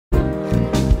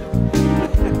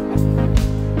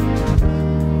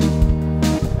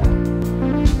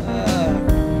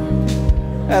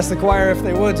ask the choir if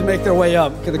they would to make their way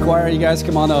up. Could the choir, you guys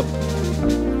come on up.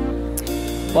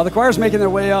 While the choir's making their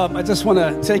way up, I just want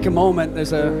to take a moment.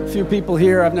 There's a few people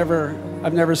here I've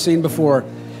never seen before.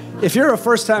 If you're a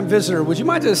first-time visitor, would you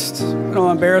mind just,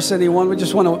 embarrass anyone? We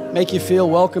just want to make you feel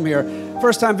welcome here.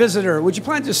 First-time visitor, would you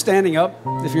mind just standing up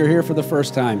if you're here for the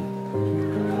first time?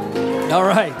 All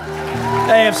right.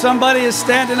 Hey, if somebody is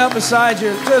standing up beside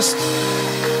you, just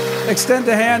extend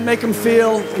a hand, make them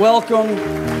feel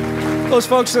welcome. Those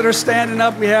folks that are standing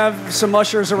up, we have some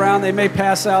ushers around. They may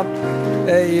pass out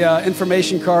a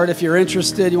information card if you're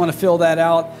interested. You want to fill that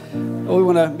out. We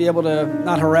want to be able to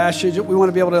not harass you. We want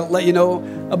to be able to let you know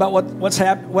about what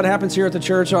happens here at the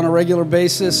church on a regular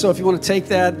basis. So if you want to take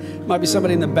that, might be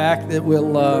somebody in the back that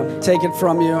will take it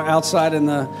from you outside in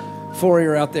the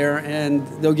foyer out there, and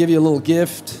they'll give you a little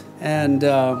gift, and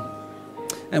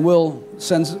we'll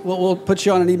put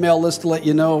you on an email list to let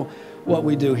you know what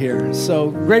we do here. So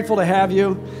grateful to have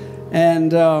you, and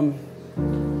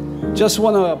just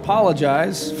want to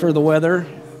apologize for the weather.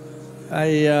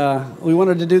 We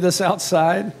wanted to do this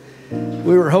outside.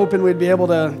 We were hoping we'd be able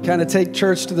to kind of take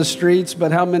church to the streets,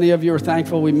 but how many of you are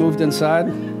thankful we moved inside?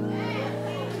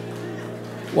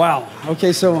 Wow.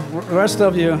 Okay, so the rest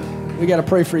of you, we got to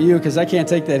pray for you because I can't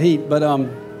take that heat. But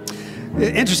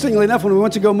interestingly enough, when we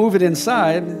went to go move it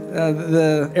inside,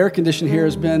 the air conditioner here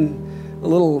has been a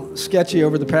little sketchy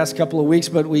over the past couple of weeks,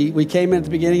 but we came in at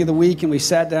the beginning of the week and we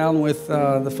sat down with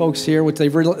the folks here, which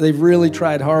they've really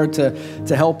tried hard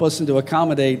to help us and to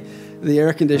accommodate the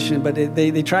air conditioning, but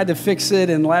they tried to fix it,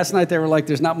 and last night they were like,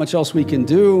 there's not much else we can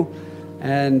do,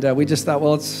 and we just thought,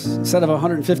 well, it's instead of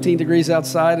 115 degrees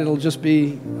outside, it'll just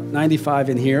be 95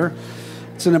 in here.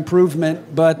 It's an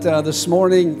improvement, but this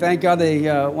morning, thank God,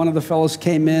 one of the fellows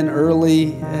came in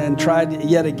early and tried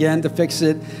yet again to fix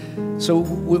it. So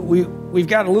we've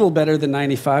got a little better than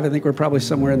 95. I think we're probably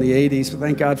somewhere in the 80s, so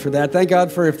thank God for that. Thank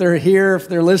God for if they're here, if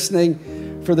they're listening,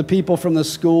 for the people from the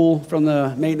school, from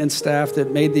the maintenance staff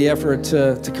that made the effort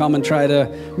to come and try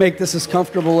to make this as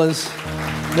comfortable as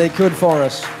they could for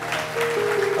us.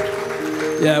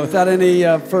 Yeah, without any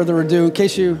further ado, in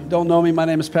case you don't know me, my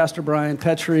name is Pastor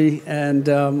Pettrey, and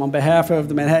on behalf of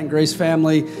the Manhattan Grace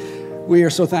family, we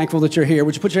are so thankful that you're here.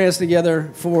 Would you put your hands together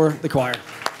for the choir?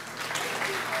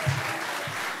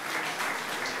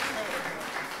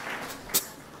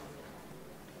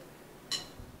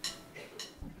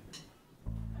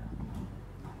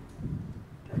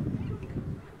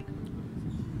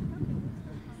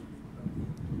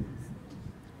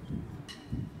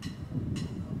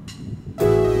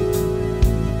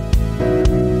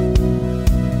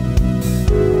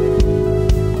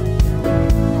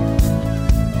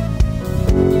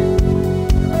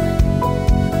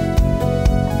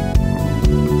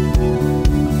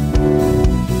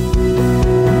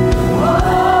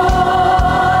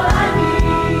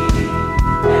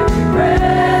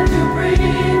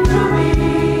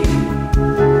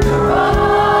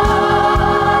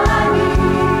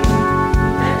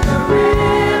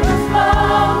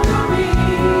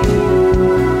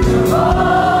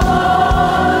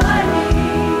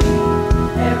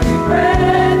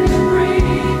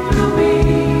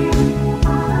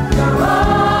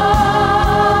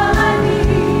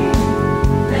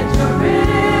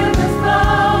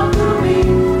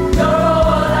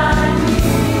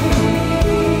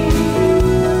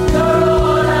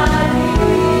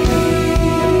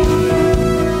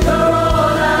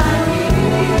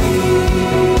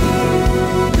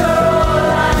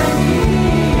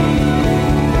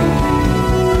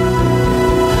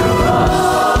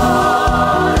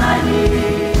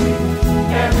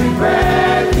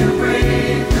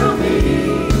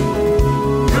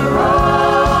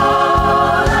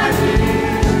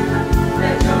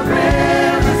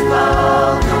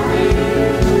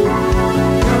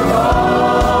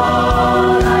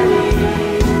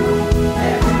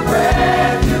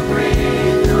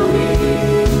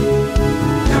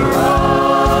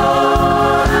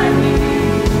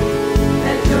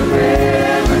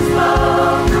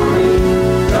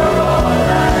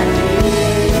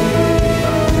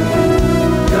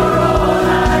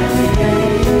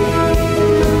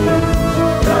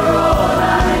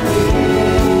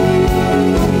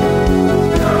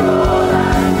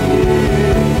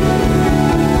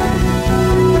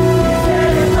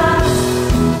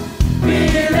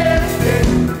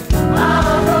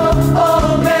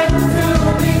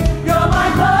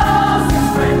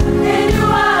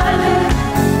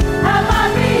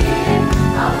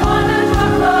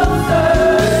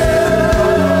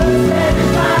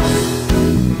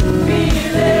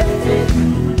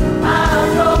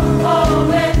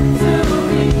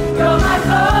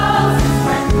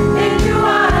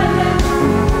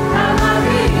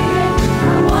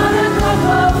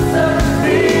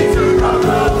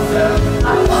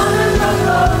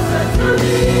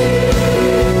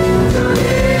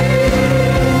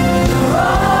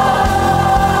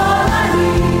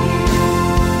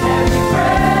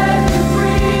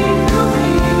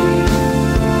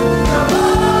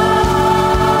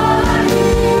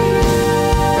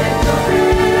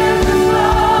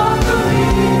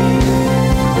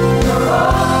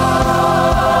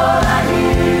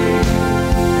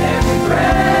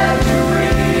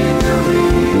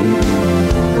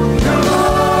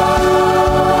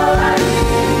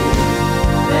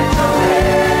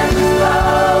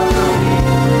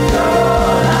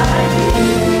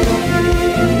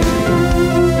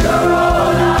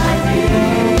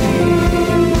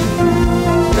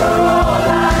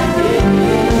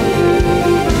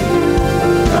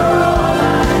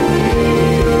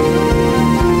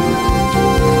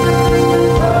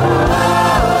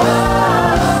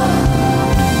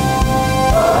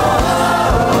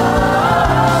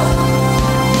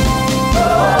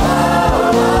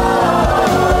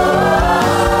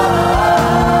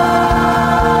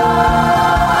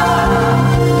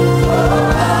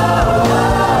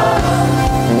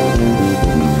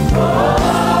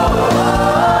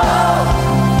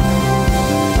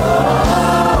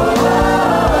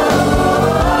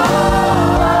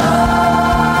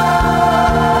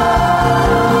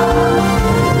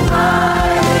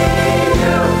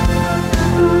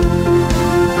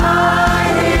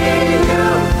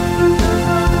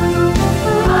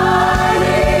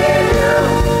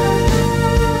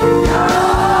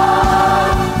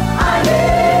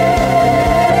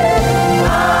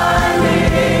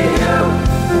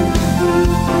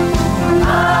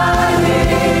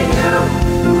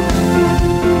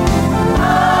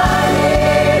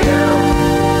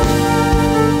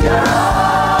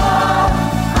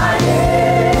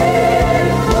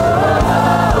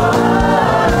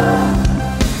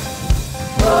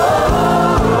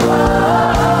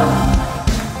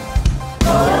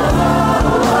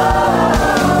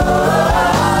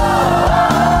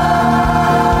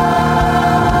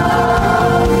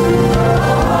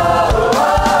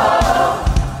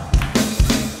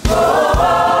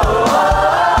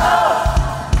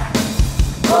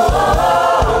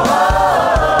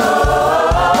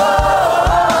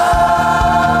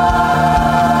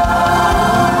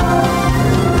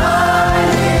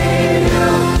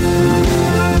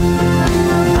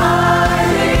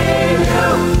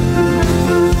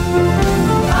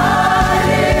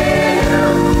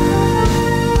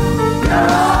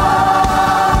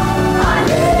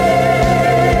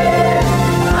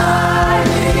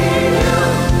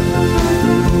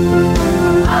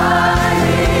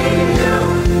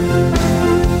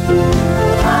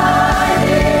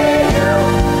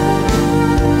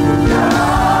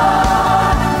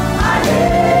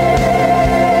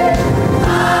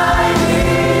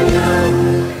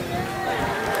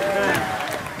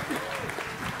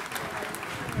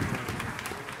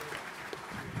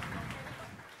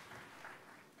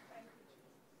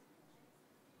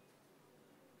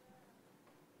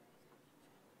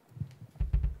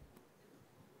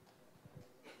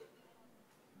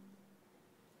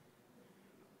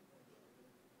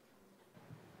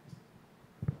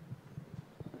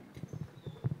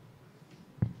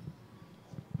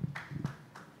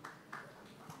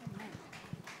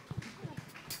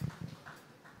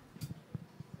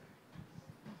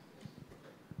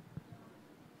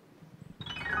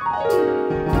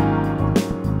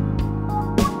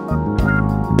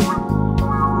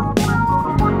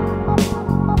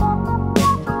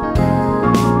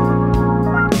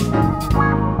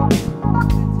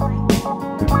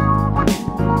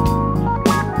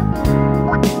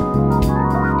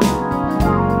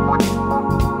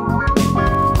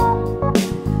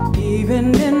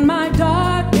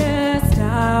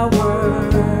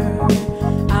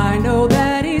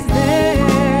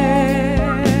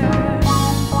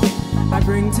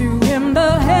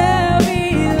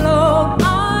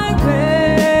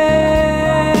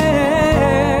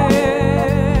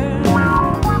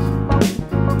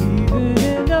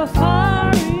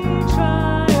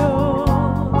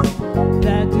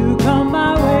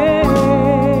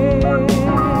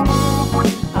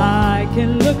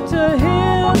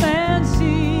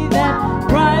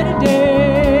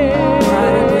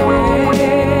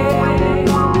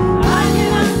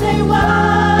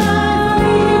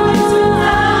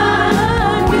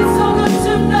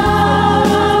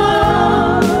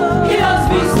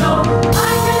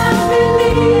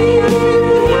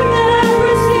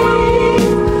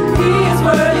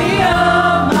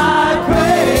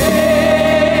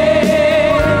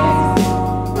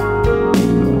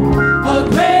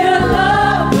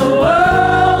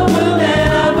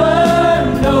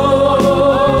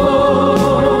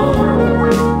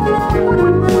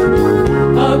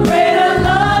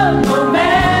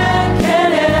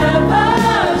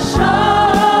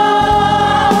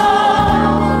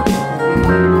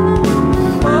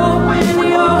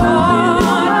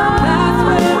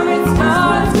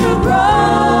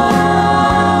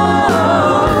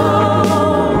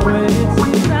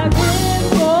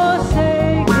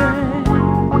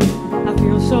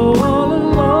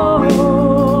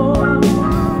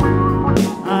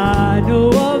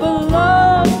 for the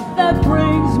love that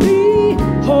brings me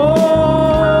home.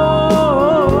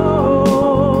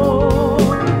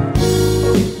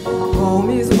 Home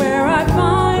is where I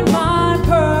find my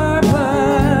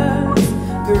purpose,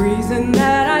 the reason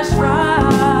that I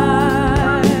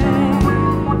strive,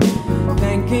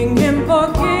 thanking Him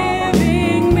for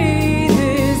giving me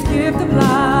this gift of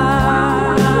life.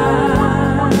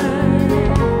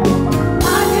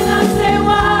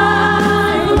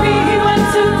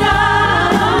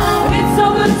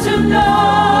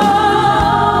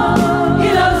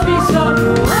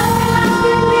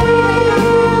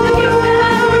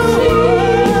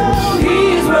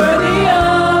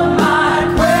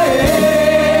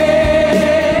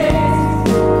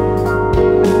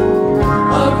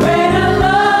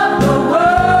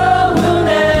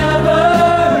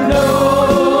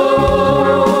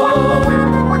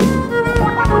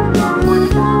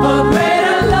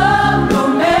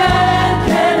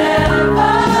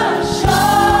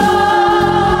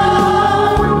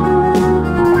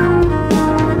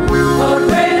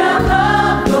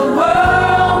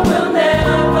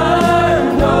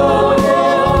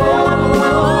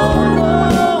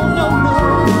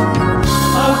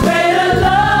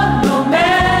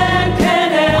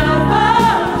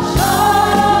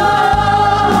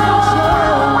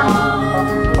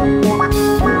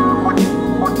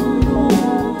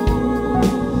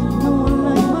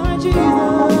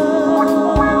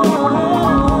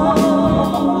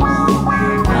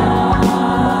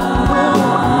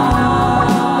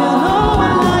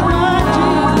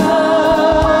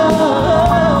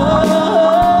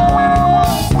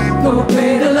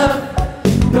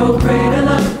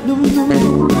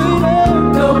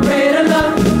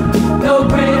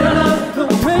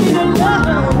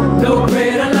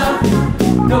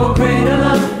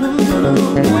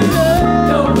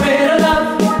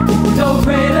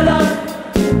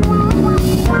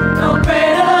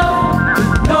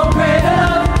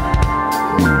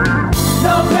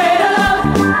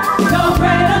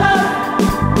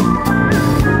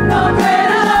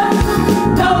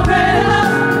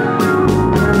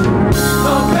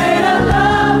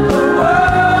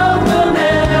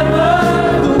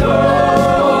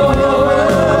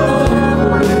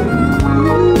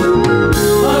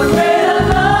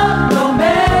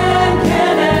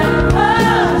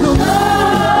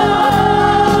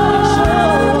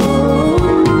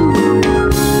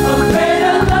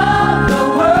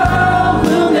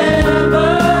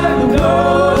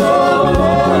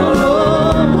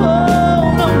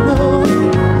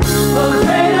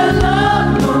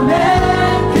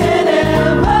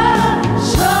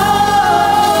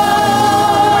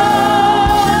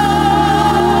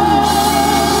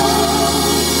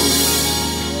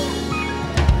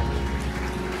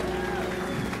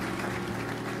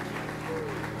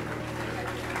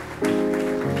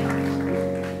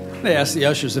 I ask the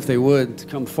ushers if they would to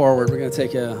come forward. We're going to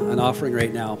take an offering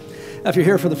right now. Now, if you're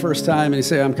here for the first time and you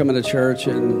say, I'm coming to church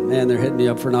and man, they're hitting me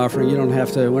up for an offering, you don't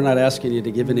have to, we're not asking you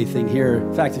to give anything here.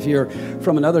 In fact, if you're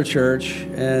from another church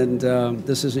and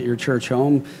this isn't your church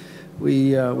home,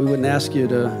 we wouldn't ask you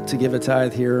to give a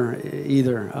tithe here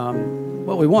either.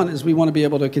 What we want is we want to be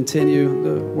able to continue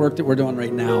the work that we're doing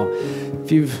right now.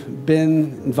 If you've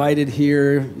been invited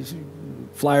here,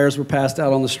 flyers were passed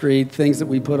out on the street, things that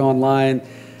we put online,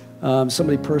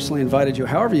 somebody personally invited you,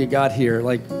 however you got here,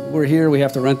 like we're here, we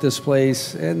have to rent this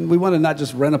place, and we want to not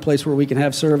just rent a place where we can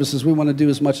have services, we want to do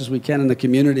as much as we can in the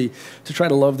community to try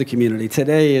to love the community.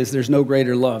 Today is there's no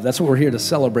greater love. That's what we're here to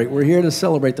celebrate. We're here to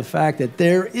celebrate the fact that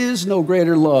there is no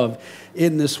greater love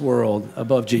in this world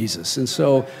above Jesus. And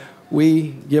so we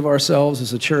give ourselves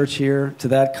as a church here to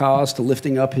that cause, to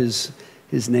lifting up his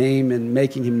name and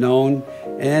making him known.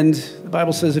 And the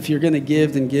Bible says if you're going to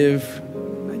give, then give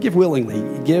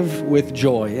willingly, give with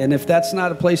joy. And if that's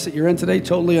not a place that you're in today,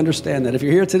 totally understand that. If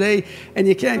you're here today and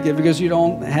you can't give because you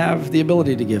don't have the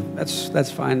ability to give,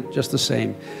 that's fine, just the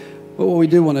same. But what we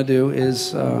do want to do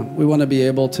is we want to be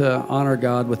able to honor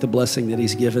God with the blessing that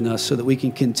he's given us so that we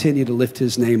can continue to lift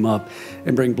his name up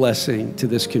and bring blessing to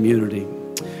this community.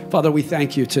 Father, we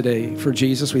thank you today for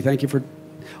Jesus. We thank you for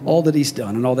all that he's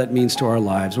done and all that means to our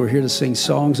lives. We're here to sing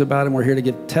songs about him. We're here to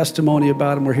give testimony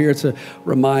about him. We're here to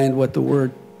remind what the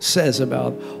word says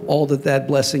about all that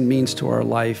blessing means to our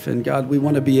life. And God, we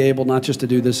want to be able not just to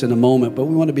do this in a moment, but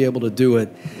we want to be able to do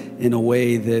it in a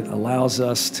way that allows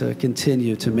us to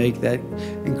continue to make that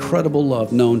incredible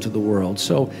love known to the world.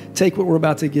 So take what we're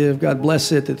about to give. God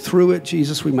bless it, that through it,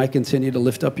 Jesus, we might continue to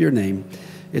lift up your name.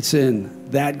 It's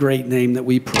in that great name that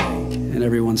we pray. And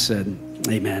everyone said,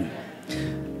 amen.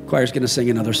 Choir's going to sing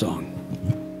another song.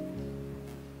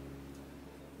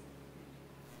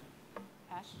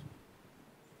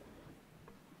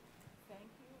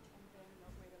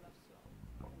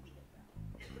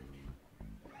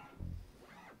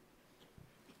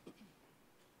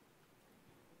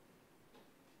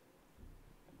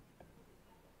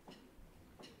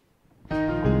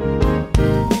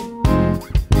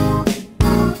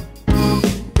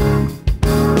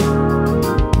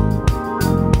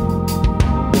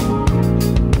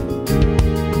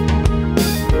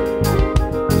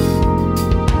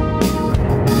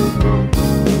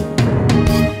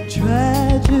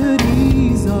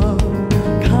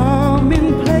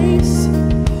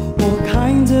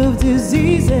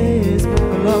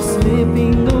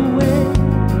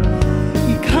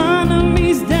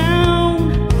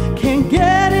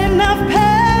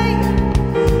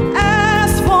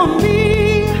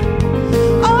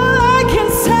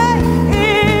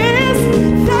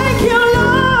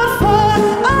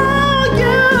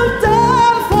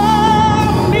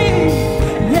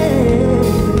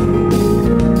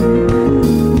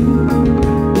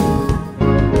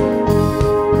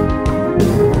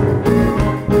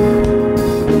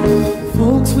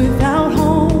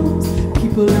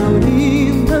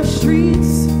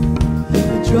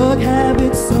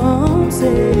 some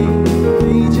say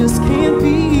they just can't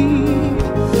be.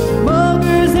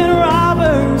 Muggers and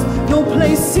robbers, no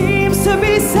place seems to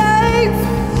be safe.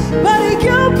 But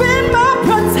you've been my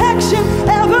protection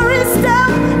every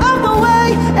step of the way.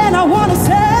 And I want to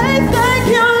say thank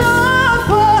you, Lord,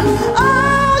 for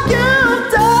all you've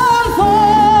done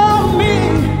for me.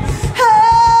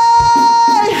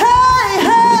 Hey, hey,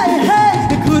 hey, hey,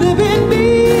 it could have been me.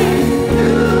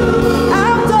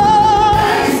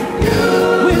 Outdoors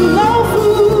with no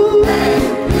food.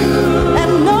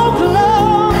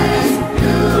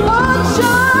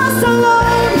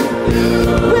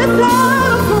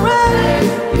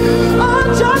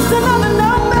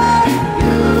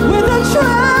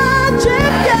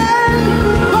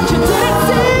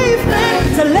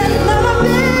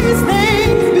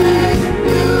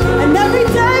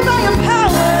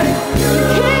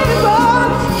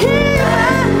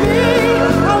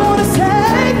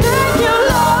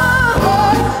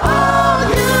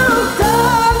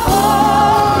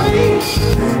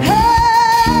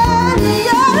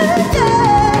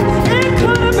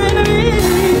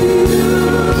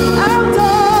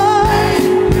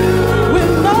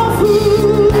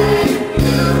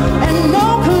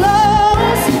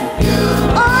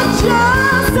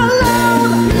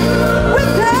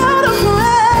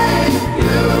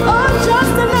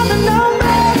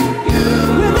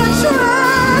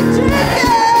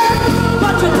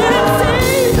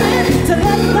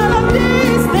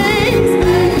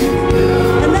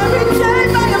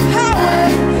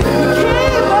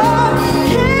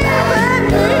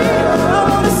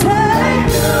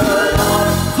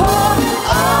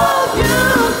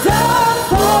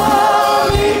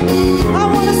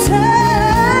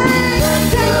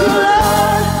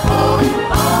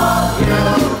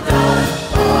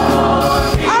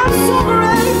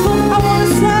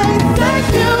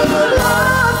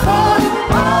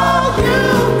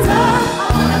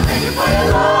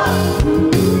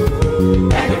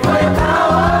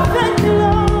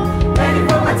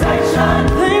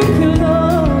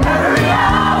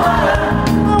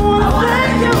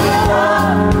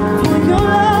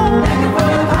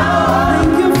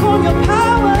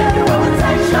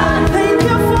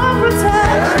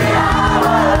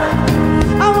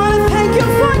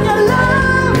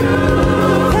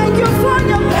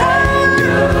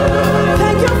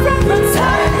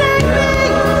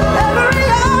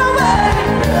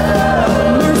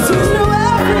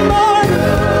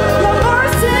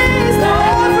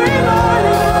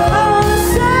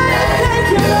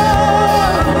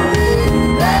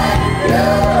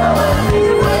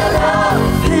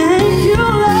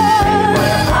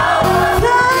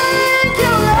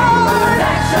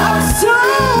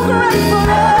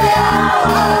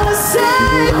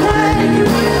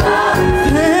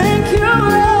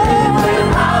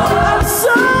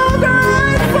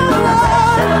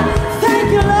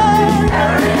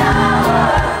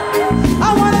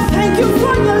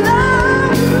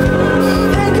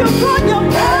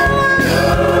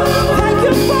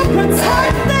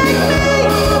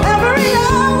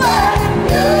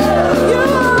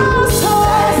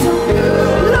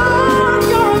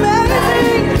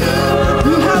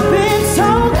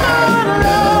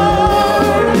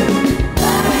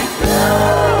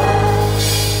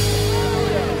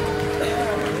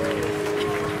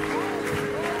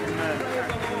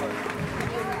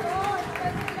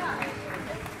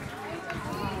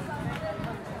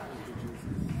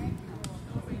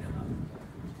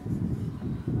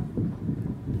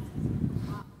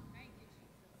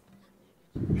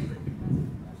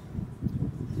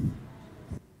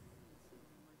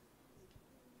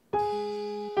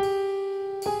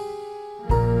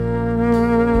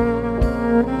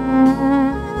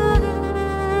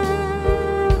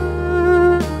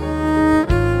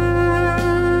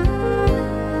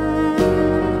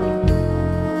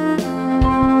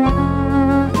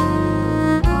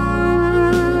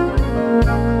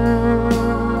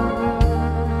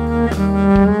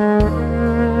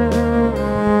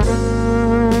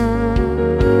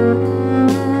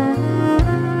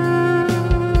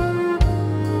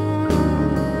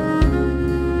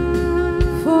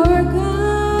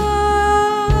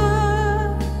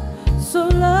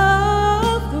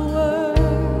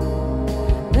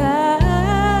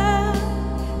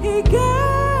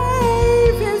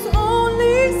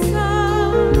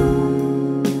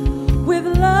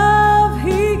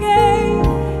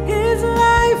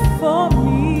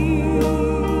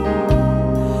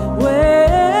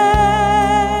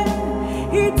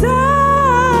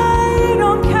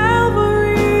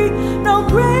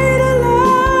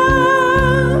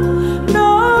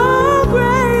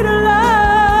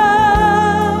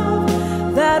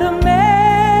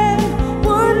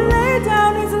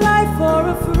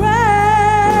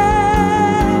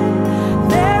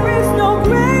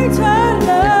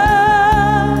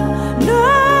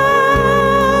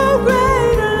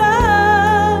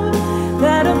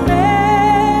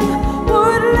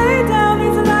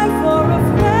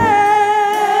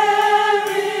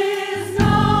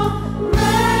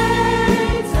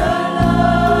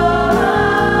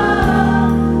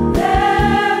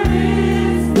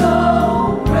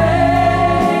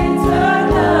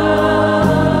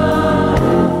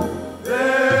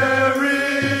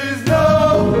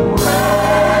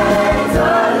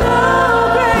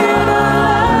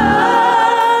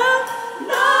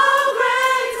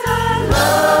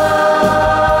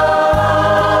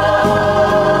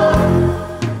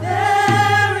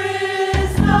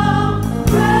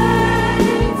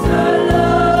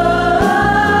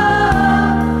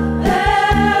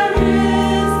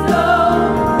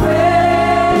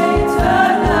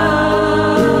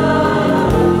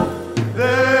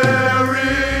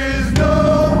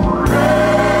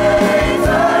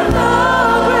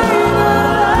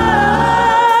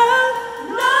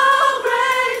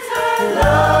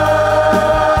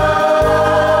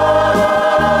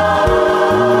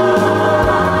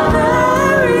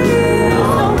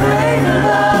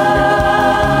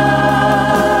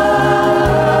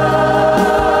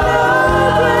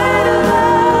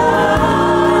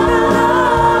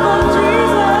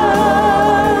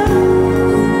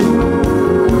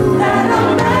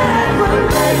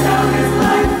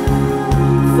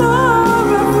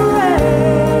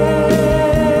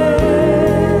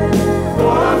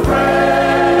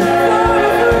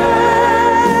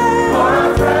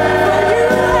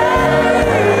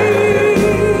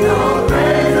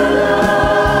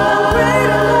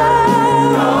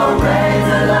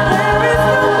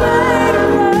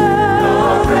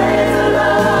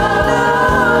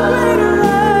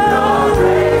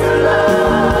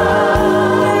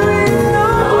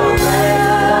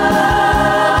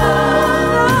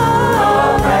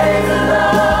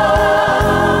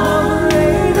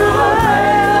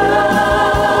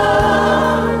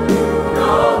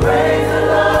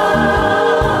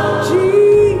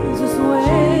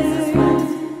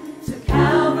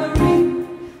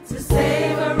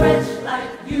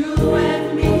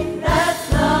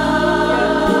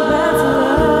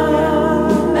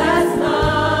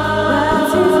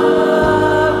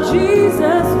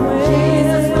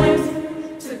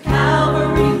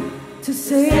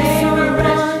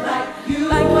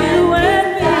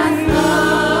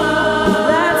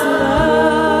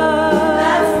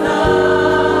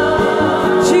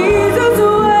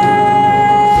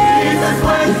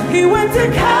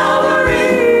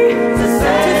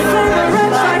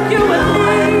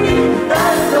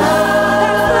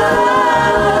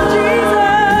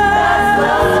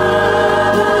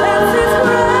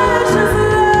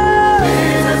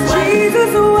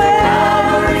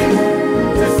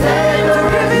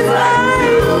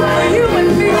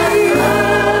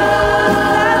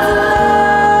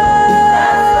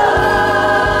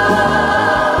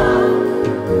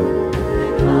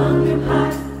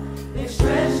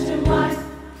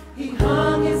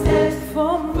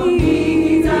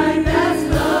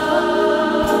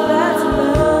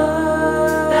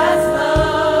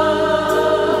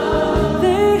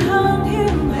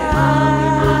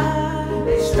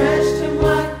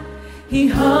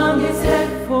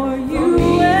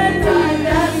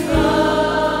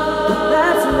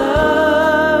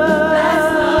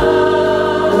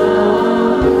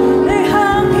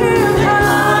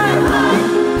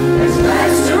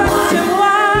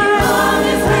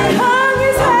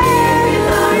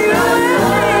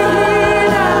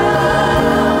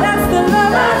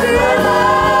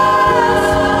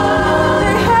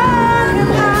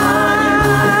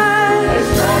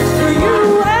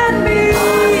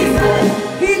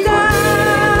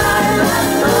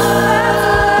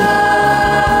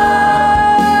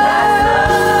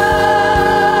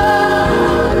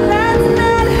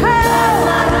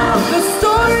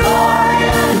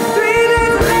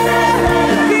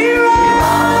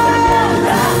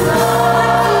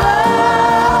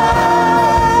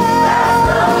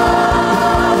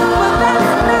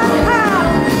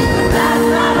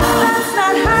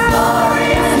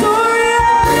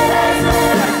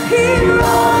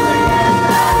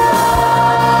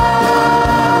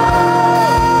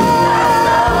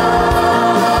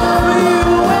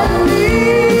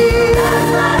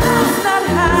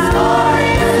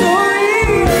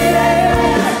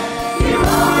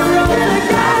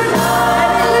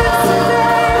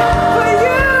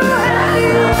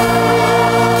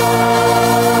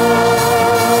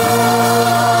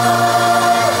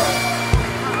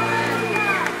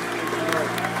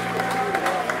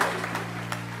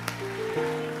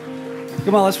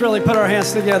 Come on, let's really put our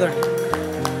hands together.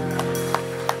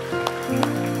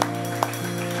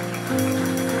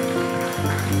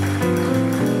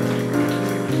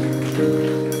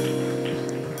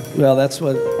 Well, that's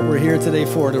what we're here today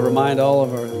for, to remind all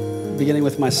of our, beginning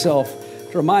with myself,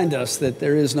 to remind us that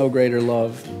there is no greater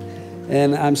love.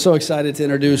 And I'm so excited to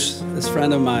introduce this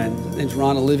friend of mine. His name's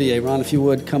Ron Olivier. Ron, if you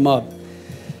would, come up.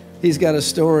 He's got a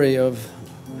story of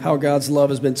how God's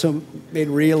love has been so made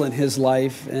real in his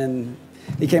life. And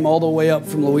he came all the way up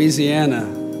from Louisiana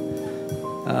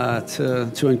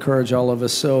to encourage all of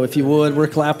us. So if you would, we're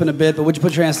clapping a bit, but would you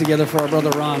put your hands together for our brother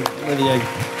Ron Olivier?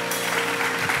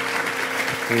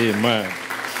 Amen.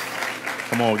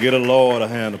 Come on, get the Lord a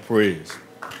hand of praise.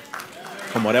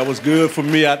 Come on, that was good for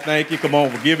me. I thank you. Come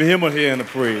on, we're giving him a hand of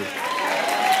praise.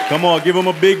 Come on, give him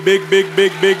a big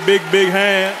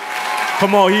hand.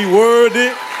 Come on, he worthy.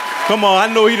 Come on,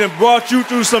 I know he done brought you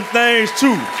through some things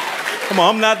too. Come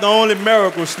on, I'm not the only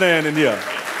miracle standing here.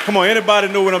 Come on, anybody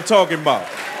know what I'm talking about?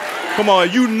 Come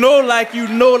on, you know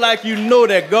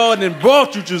that God done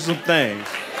brought you through some things.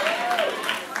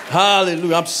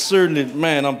 Hallelujah. I'm certainly,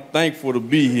 man, I'm thankful to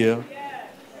be here.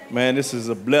 Man, this is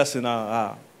a blessing.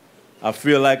 I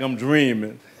feel like I'm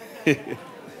dreaming.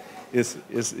 It's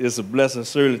a blessing.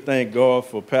 Certainly thank God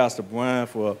for Pastor Brian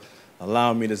for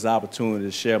allowing me this opportunity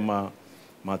to share my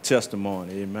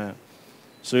testimony. Amen.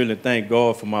 Certainly thank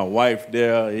God for my wife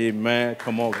there. Amen.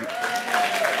 Come on,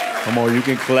 you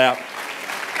can clap.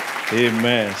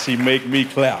 Amen. She make me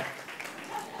clap.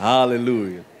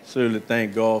 Hallelujah. Certainly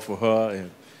thank God for her.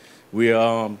 And we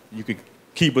you can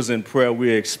keep us in prayer.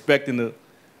 We're expecting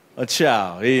a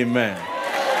child. Amen.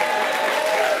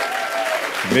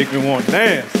 Make me want to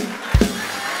dance.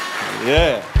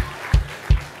 Yeah.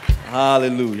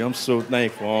 Hallelujah. I'm so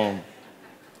thankful.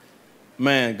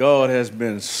 Man, God has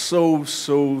been so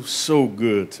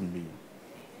good to me.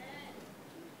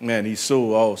 Man, he's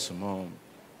so awesome.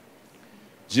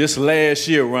 Just last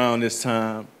year around this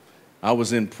time, I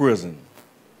was in prison.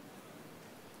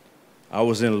 I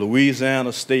was in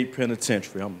Louisiana State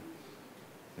Penitentiary. I'm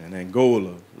in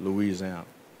Angola, Louisiana.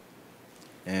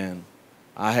 And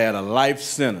I had a life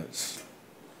sentence.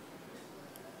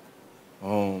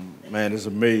 Man, it's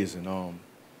amazing.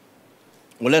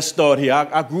 Well, let's start here.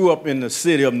 I grew up in the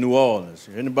city of New Orleans.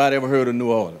 Anybody ever heard of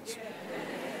New Orleans?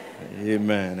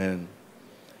 Amen. And,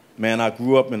 man, I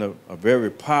grew up in a very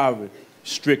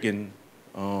poverty-stricken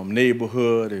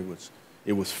neighborhood.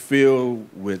 It was filled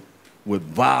with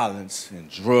violence and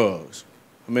drugs.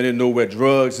 How many know where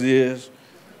drugs is?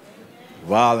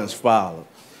 Violence followed.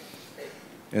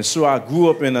 And so I grew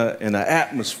up in an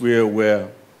atmosphere where,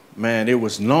 man, it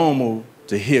was normal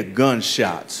to hear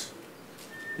gunshots.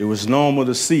 It was normal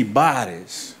to see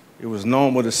bodies. It was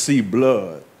normal to see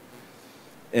blood.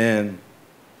 And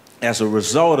as a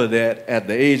result of that, at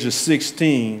the age of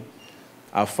 16,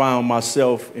 I found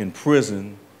myself in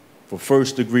prison for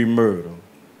first-degree murder.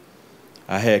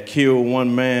 I had killed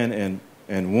one man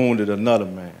and wounded another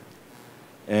man.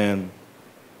 And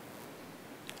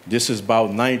this is about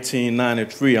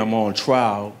 1993. I'm on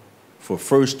trial for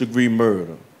first-degree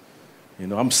murder. You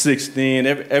know, I'm 16.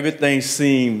 Everything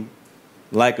seemed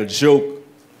like a joke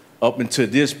up until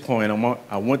this point.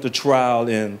 I went to trial,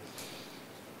 and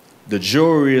the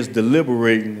jury is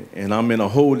deliberating, and I'm in a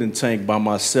holding tank by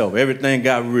myself. Everything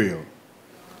got real.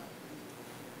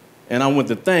 And I went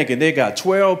to think, and they got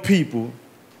 12 people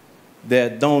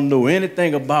that don't know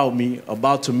anything about me,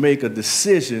 about to make a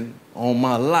decision on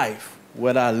my life,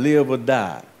 whether I live or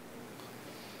die.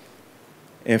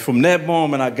 And from that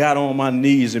moment, I got on my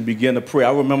knees and began to pray.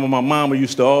 I remember my mama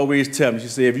used to always tell me, she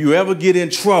said, if you ever get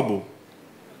in trouble,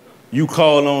 you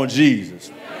call on Jesus.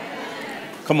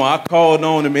 Come on, I called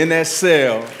on him in that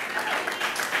cell.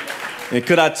 And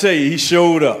could I tell you, he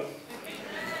showed up.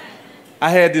 I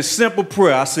had this simple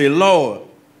prayer. I said, Lord,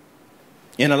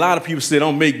 and a lot of people say,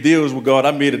 don't make deals with God.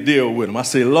 I made a deal with him. I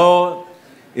said, Lord,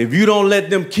 if you don't let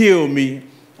them kill me,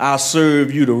 I'll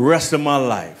serve you the rest of my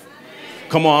life.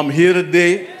 Come on, I'm here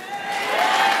today.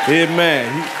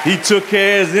 Amen. He took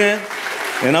care of his end,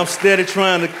 and I'm steady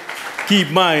trying to keep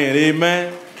my end.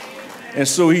 Amen. And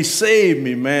so he saved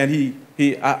me, man.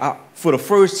 For the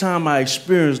first time, I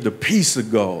experienced the peace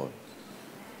of God.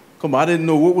 Come on, I didn't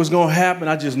know what was going to happen.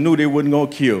 I just knew they wasn't going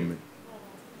to kill me.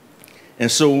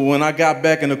 And so when I got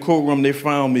back in the courtroom, they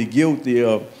found me guilty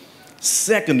of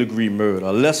second-degree murder,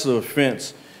 a lesser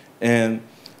offense, and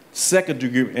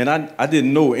second-degree. And I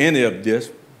didn't know any of this.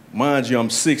 Mind you, I'm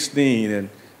 16,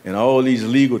 and all these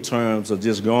legal terms are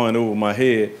just going over my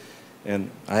head. And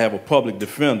I have a public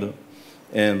defender.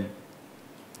 And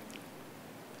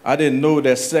I didn't know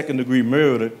that second-degree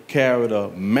murder carried a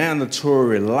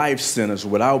mandatory life sentence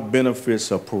without benefits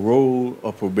of parole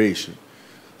or probation,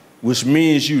 which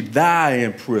means you die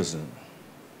in prison.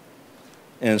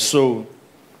 And so,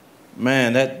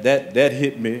 man, that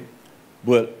hit me,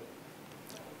 but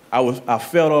I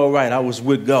felt all right. I was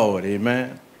with God,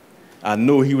 amen. I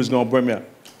knew he was going to bring me out.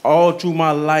 All through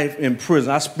my life in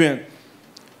prison, I spent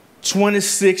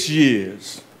 26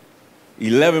 years,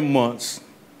 11 months,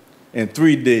 and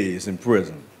 3 days in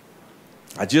prison.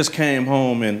 I just came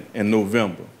home in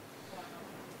November.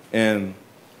 And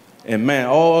man,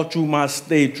 all through my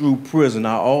stay through prison,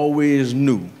 I always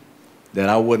knew that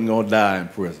I wasn't going to die in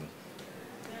prison.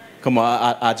 Come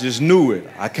on, I just knew it.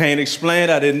 I can't explain it.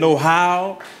 I didn't know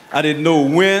how. I didn't know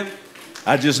when.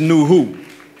 I just knew who.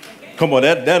 Come on,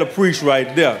 that'll preach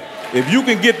right there. If you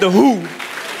can get the who,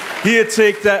 he'll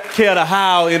take care of the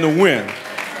how and the when.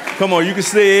 Come on, you can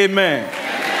say amen.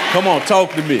 Come on,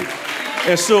 talk to me.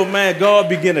 And so, man, God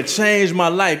began to change my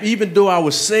life. Even though I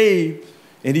was saved,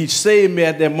 and he saved me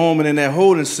at that moment in that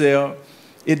holding cell,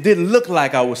 it didn't look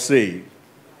like I was saved.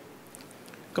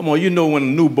 Come on, you know when a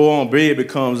newborn baby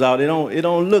comes out, it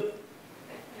don't look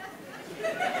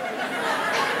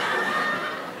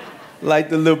like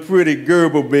the little pretty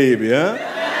Gerber baby, huh?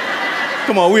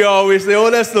 Come on, we always say,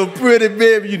 oh, that's a pretty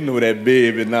baby. You know that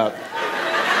baby now.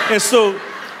 And so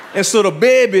the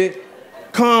baby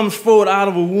comes forth out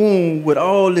of a womb with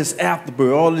all this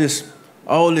afterbirth, all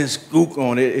this gook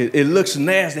on it. It looks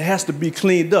nasty. It has to be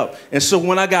cleaned up. And so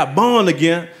when I got born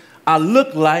again, I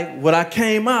looked like what I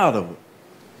came out of.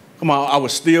 Come on, I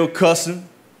was still cussing.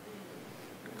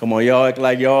 Come on, y'all act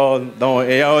like y'all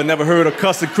never heard a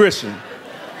cussing Christian.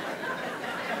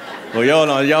 Well, y'all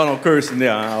don't curse in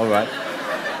there, all right.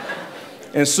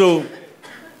 And so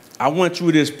I went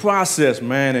through this process,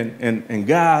 man, and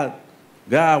God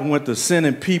went to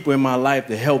sending people in my life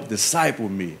to help disciple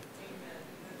me,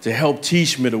 to help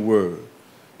teach me the word.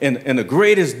 And the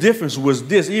greatest difference was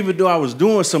this: even though I was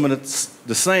doing some of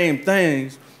the same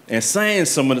things and saying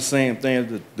some of the same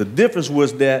things, the difference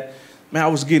was that, man, I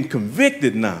was getting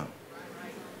convicted now.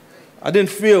 I didn't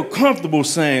feel comfortable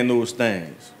saying those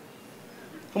things.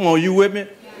 Come on, you with me?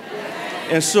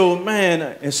 And so,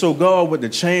 man, God went to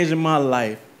changing my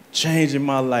life,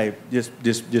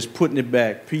 just putting it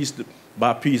back piece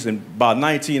by piece. And by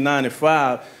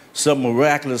 1995, something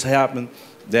miraculous happened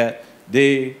that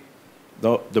the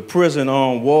prison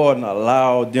warden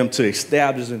allowed them to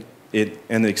establish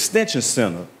an extension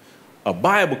center, a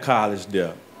Bible college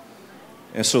there.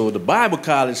 And so the Bible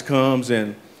college comes,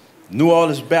 and New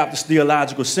Orleans Baptist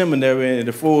Theological Seminary, and it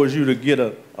affords you to get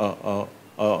a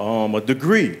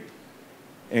degree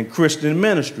in Christian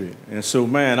ministry. And so,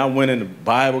 man, I went into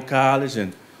Bible college,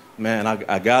 and, man,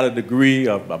 I got a degree,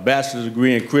 a bachelor's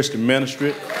degree in Christian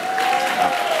ministry.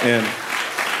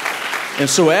 And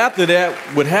so after that,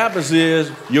 what happens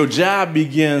is your job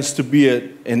begins to be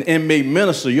an inmate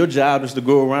minister. Your job is to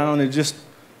go around and just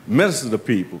minister to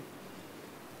people.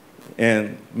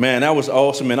 And, man, that was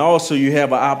awesome. And also you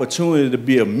have an opportunity to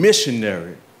be a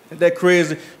missionary. Isn't that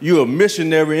crazy? You're a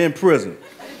missionary in prison.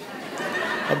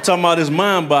 I'm talking about this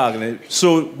mind-boggling.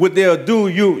 So what they'll do,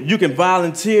 you can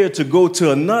volunteer to go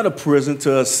to another prison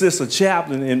to assist a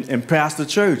chaplain and pastor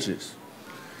churches.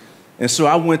 And so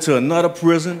I went to another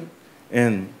prison,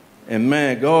 and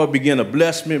man, God began to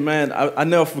bless me, man. I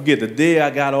never forget the day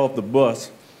I got off the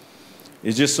bus.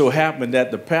 It just so happened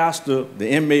that the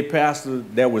inmate pastor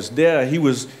that was there, he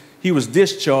was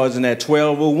discharging at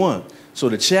 12:01. So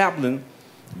the chaplain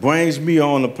brings me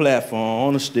on the platform,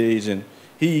 on the stage, and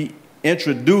he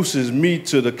introduces me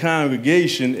to the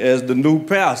congregation as the new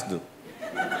pastor.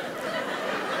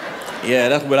 Yeah,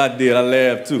 that's what I did. I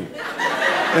laughed too.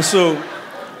 And so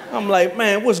I'm like,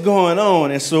 man, what's going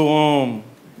on? And so,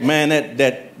 man,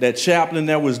 that chaplain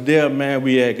that was there, man,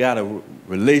 we had got a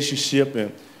relationship.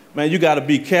 And, man, you got to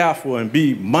be careful and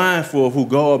be mindful of who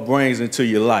God brings into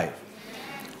your life.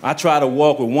 I try to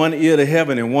walk with one ear to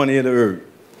heaven and one ear to earth,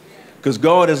 because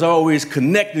God is always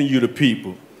connecting you to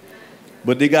people.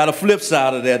 But they got a flip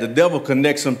side of that. The devil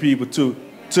connects some people to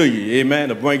you, amen,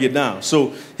 to bring you down.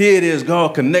 So here it is,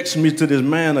 God connects me to this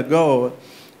man of God.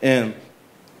 And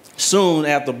soon,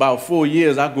 after about 4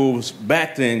 years, I go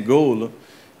back to Angola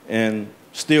and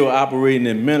still operating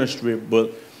in ministry.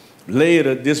 But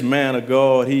later, this man of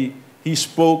God, he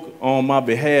spoke on my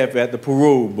behalf at the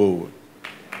parole board.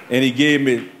 And he gave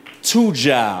me 2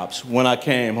 jobs when I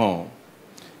came home.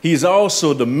 He's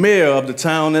also the mayor of the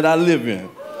town that I live in.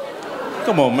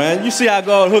 Come on, man. You see how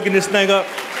God hooking this thing up?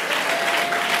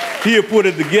 He'll put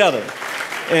it together.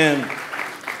 And,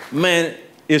 man,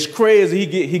 it's crazy.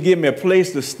 He gave me a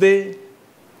place to stay.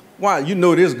 Why? You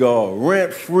know this God,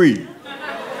 rent free.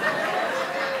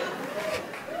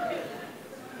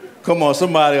 Come on,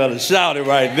 somebody ought to shout it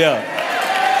right there.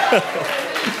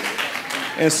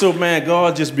 And so, man,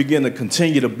 God just began to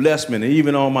continue to bless me. And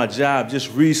even on my job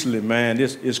just recently, man,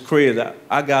 this is crazy.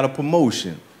 I got a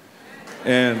promotion.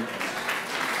 And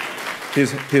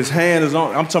his hand is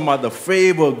on, I'm talking about the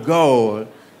favor of God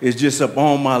is just up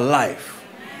on my life.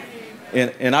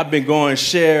 And I've been going to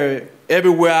share it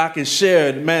everywhere I can share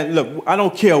it. Man, look, I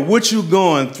don't care what you're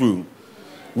going through,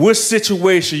 what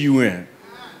situation you in.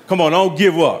 Come on, don't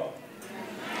give up.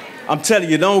 I'm telling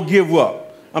you, don't give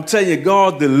up. I'm telling you,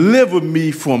 God delivered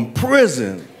me from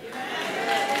prison.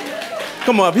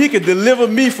 Come on, if he could deliver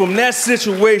me from that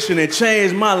situation and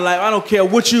change my life, I don't care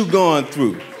what you're going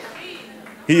through.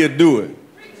 He'll do it.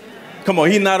 Come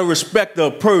on, he's not a respecter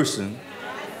of person.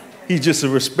 He's just a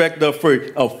respecter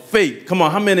of faith. Come on,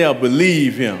 how many of you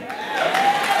believe him?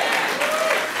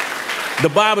 The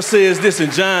Bible says this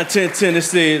in John 10:10. It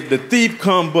says, the thief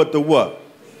come but the what?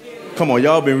 Come on,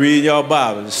 y'all been reading y'all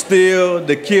Bible. The steal,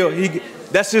 the kill.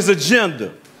 That's his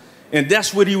agenda. And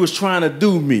that's what he was trying to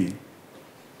do me.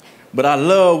 But I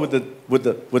love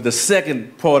what the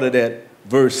second part of that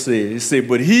verse said. It said,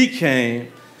 but he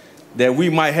came that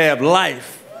we might have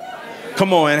life.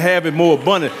 Come on, and have it more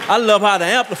abundant. I love how the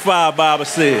Amplified Bible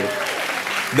says.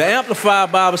 The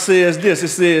Amplified Bible says this. It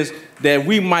says that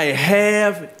we might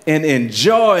have and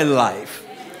enjoy life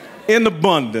in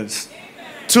abundance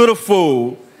to the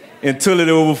full until it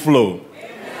overflows.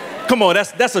 Come on,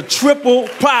 that's a triple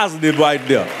positive right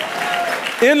there.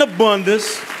 In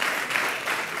abundance.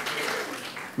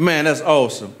 Man, that's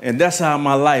awesome. And that's how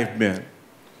my life been.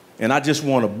 And I just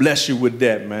want to bless you with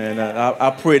that, man. I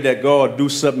pray that God do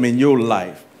something in your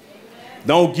life.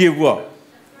 Don't give up.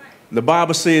 The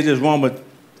Bible says this,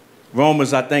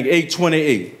 Romans, I think,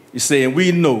 8:28. It's saying,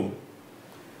 we know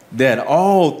that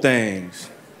all things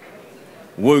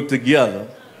work together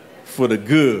for the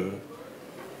good.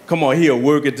 Come on, he'll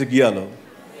work it together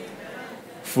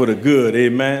for the good,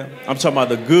 amen? I'm talking about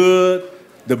the good,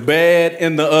 the bad,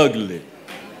 and the ugly.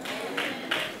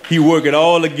 He work it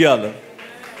all together,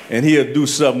 and he'll do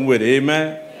something with it,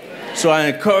 amen? So I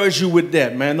encourage you with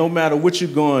that, man, no matter what you're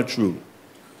going through.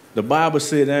 The Bible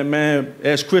said that, man,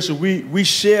 as Christians, we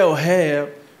shall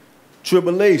have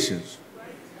tribulations.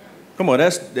 Come on,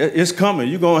 it's coming.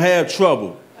 You're going to have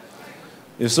trouble.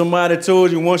 If somebody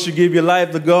told you once you give your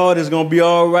life to God, it's going to be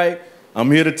all right,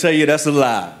 I'm here to tell you that's a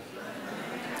lie.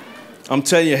 I'm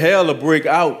telling you, hell will break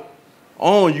out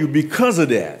on you because of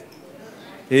that.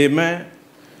 Amen.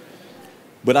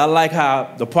 But I like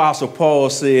how the Apostle Paul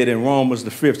said in Romans,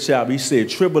 the 5th chapter, he said,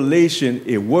 tribulation,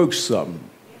 it works something.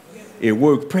 It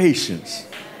works patience.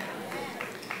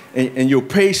 And your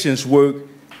patience work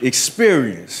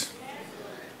experience.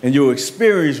 And your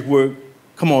experience work,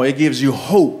 come on, it gives you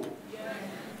hope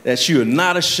that you are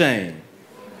not ashamed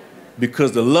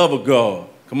because the love of God,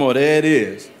 come on, there it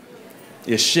is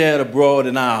shared abroad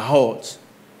in our hearts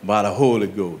by the Holy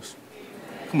Ghost.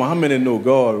 Come on, how many know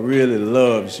God really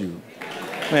loves you?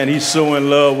 Man, he's so in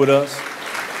love with us.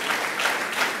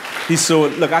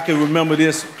 Look, I can remember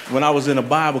this when I was in a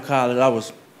Bible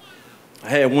college. I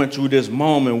had went through this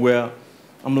moment where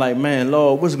I'm like, man,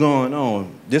 Lord, what's going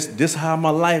on? This how my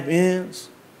life ends?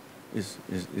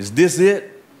 Is this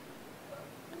it?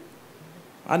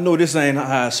 I know this ain't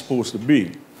how it's supposed to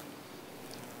be.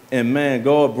 And, man,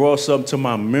 God brought something to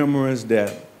my memories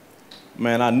that,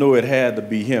 man, I know it had to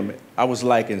be him. I was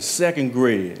like in 2nd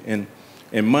grade.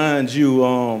 And mind you,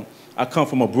 I come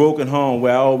from a broken home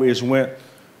where I always went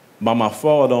by my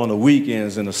father on the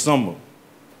weekends in the summer.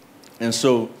 And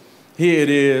so here it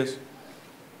is.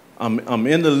 I'm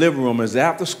in the living room. It's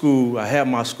after school. I have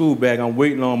my school bag. I'm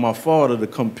waiting on my father to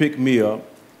come pick me up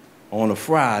on a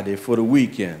Friday for the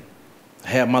weekend. I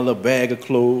have my little bag of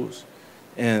clothes,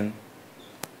 and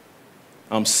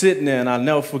I'm sitting there, and I'll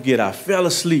never forget, I fell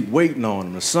asleep waiting on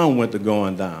him. The sun went to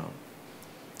going down.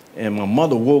 And my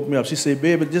mother woke me up. She said,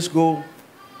 baby, just go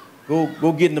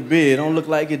get in the bed. Don't look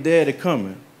like your daddy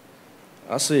coming.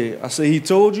 I said, he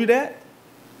told you that?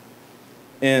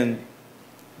 And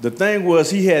the thing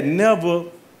was, he had never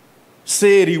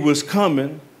said he was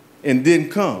coming and didn't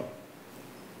come.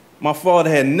 My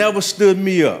father had never stood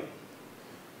me up.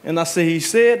 And I said, he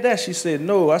said that? She said,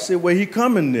 no. I said, well, he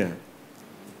coming then.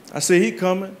 I said, he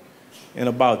coming. And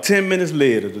about 10 minutes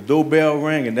later, the doorbell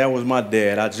rang, and that was my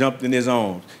dad. I jumped in his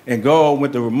arms. And God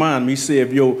went to remind me, he said,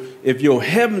 if your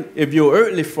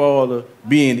earthly father,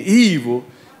 being evil,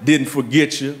 didn't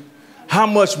forget you, how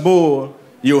much more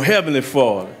your heavenly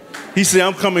father? He said,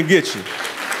 I'm coming to get you.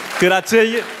 Could I tell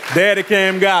you? Daddy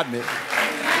came and got me.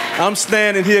 I'm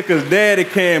standing here because Daddy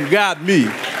Cam got me.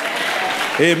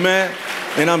 Amen.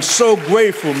 And I'm so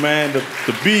grateful, man,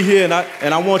 to be here.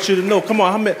 And I want you to know, come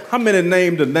on, how many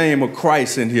name the name of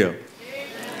Christ in here?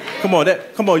 Come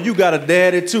on, you got a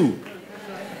daddy too.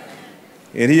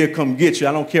 And he'll come get you.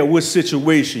 I don't care what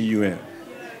situation you're in.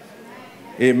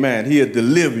 Amen. He'll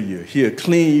deliver you. He'll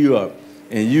clean you up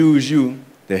and use you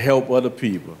to help other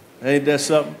people. Ain't that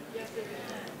something?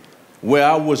 Where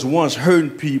I was once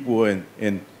hurting people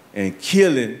and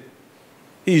killing,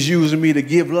 he's using me to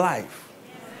give life.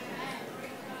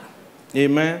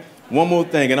 Amen. One more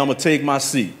thing, and I'm gonna take my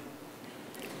seat.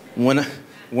 When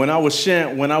I was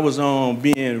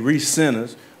being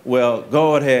re-sentenced, well,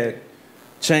 God had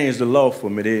changed the law for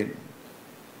me. They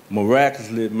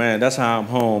miraculously, man, that's how I'm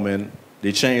home, and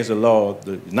they changed the law.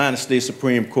 The United States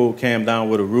Supreme Court came down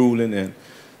with a ruling,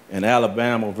 and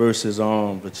Alabama versus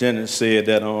Virginia said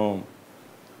that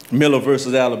Miller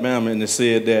versus Alabama, and it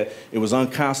said that it was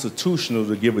unconstitutional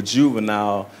to give a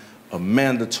juvenile a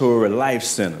mandatory life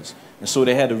sentence. And so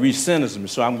they had to re-sentence me.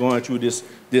 So I'm going through this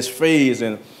phase,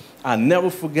 and I never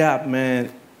forgot,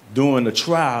 man, during the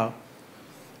trial,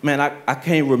 man, I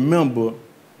can't remember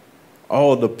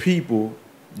all the people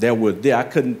that were there. I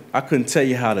couldn't tell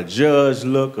you how the judge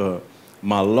looked, or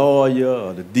my lawyer,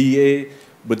 or the DA,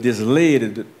 but this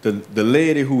lady, the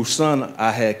lady whose son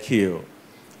I had killed,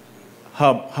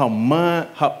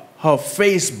 her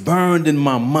face burned in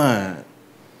my mind.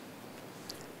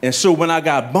 And so when I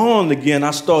got born again, I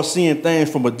started seeing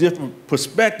things from a different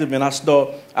perspective, and I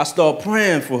started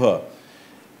praying for her.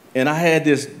 And I had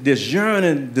this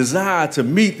yearning desire to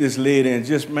meet this lady and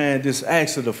just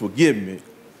ask her to forgive me.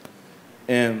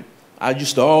 And I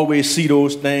used to always see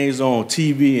those things on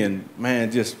TV and,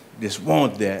 man, just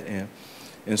want that.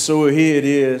 And so here it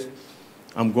is.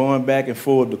 I'm going back and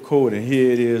forth to court, and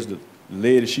here it is. The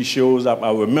lady, she shows up.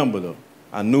 I remembered her.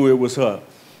 I knew it was her.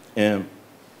 And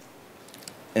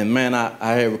man,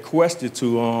 I had requested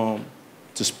to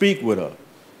speak with her.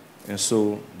 And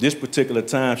so this particular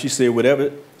time, she said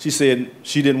whatever, she said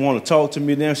she didn't want to talk to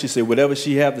me then. She said whatever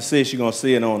she had to say, she's going to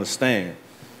say it on the stand.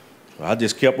 So I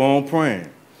just kept on praying.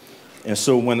 And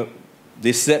so when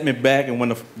they set me back, and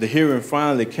when the hearing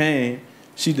finally came,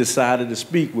 she decided to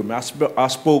speak with me. I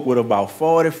spoke with her about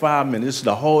 45 minutes. This is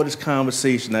the hardest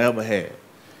conversation I ever had.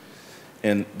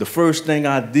 And the first thing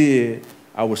I did,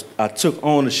 I took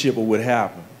ownership of what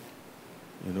happened.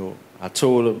 You know, I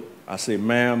told her, I said,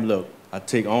 ma'am, look, I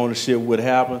take ownership of what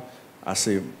happened. I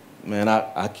said, man,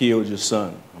 I killed your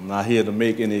son. I'm not here to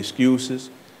make any excuses.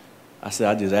 I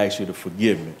said, I just ask you to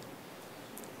forgive me.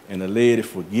 And the lady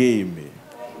forgave me.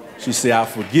 She said, I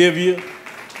forgive you.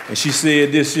 And she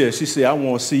said this here. She said, I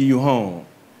want to see you home.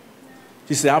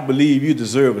 She said, I believe you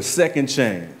deserve a second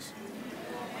chance.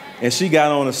 And she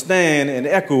got on the stand and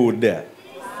echoed that.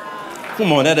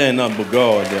 Come on, that ain't nothing but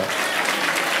God there.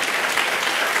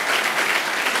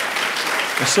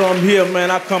 And so I'm here, man.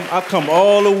 I come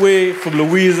all the way from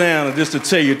Louisiana just to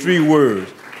tell you 3 words.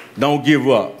 Don't give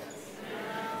up.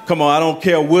 Come on, I don't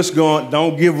care what's going on.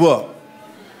 Don't give up.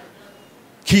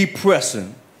 Keep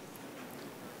pressing.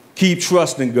 Keep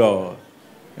trusting God.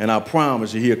 And I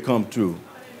promise you, he'll come through.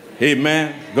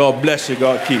 Amen. God bless you.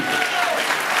 God keep you.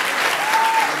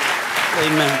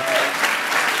 Amen.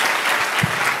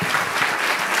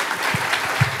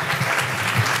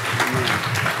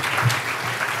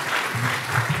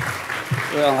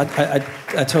 Well,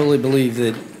 I totally believe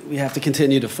that we have to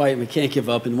continue to fight. We can't give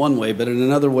up in one way, but in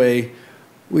another way,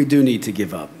 we do need to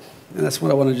give up. And that's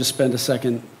what I want to just spend a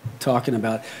second talking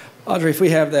about. Audrey, if we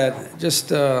have that, just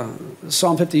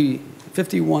Psalm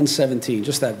 51:17,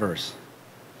 just that verse.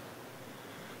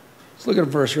 Let's look at a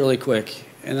verse really quick.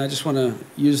 And I just want to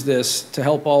use this to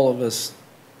help all of us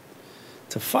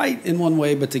to fight in one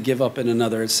way, but to give up in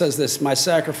another. It says this, my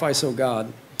sacrifice, O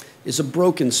God, is a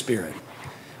broken spirit,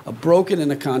 a broken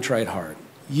and a contrite heart.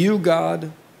 You,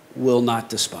 God, will not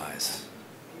despise.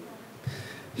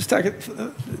 Just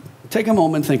take a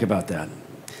moment and think about that.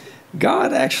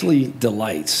 God actually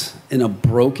delights in a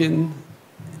broken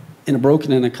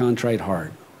and a contrite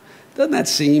heart. Doesn't that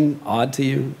seem odd to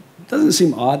you? Doesn't it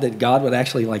seem odd that God would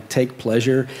actually take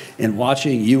pleasure in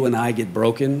watching you and I get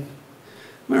broken? I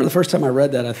remember the first time I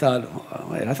read that, I thought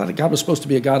that God was supposed to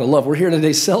be a God of love. We're here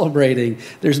today celebrating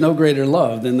there's no greater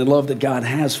love than the love that God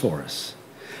has for us.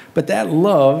 But that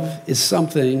love is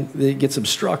something that gets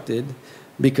obstructed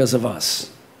because of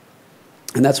us.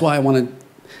 And that's why I want to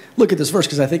look at this verse,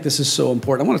 because I think this is so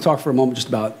important. I want to talk for a moment just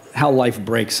about how life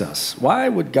breaks us. Why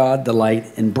would God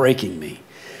delight in breaking me?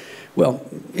 Well,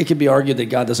 it could be argued that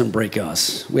God doesn't break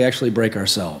us. We actually break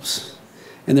ourselves.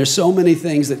 And there's so many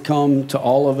things that come to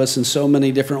all of us in so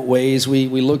many different ways. We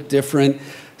look different.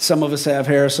 Some of us have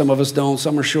hair, some of us don't.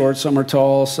 Some are short, some are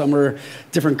tall, some are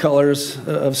different colors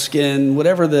of skin.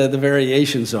 Whatever the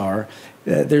variations are,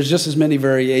 there's just as many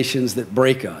variations that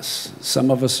break us.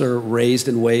 Some of us are raised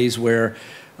in ways where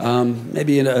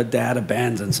maybe a dad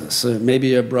abandons us.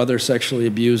 Maybe a brother sexually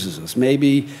abuses us.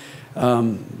 Maybe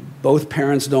both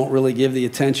parents don't really give the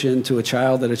attention to a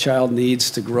child that a child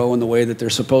needs to grow in the way that they're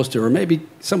supposed to. Or maybe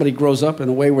somebody grows up in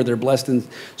a way where they're blessed in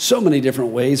so many different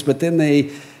ways, but then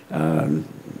they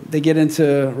get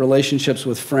into relationships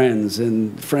with friends,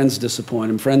 and friends disappoint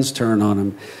them, friends turn on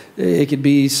them. It could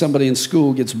be somebody in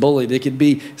school gets bullied. It could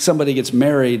be somebody gets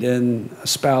married and a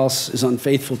spouse is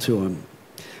unfaithful to him.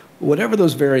 Whatever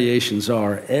those variations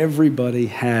are, everybody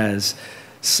has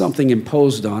something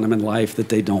imposed on them in life that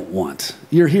they don't want.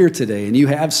 You're here today, and you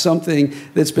have something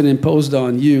that's been imposed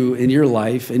on you in your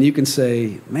life, and you can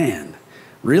say, man,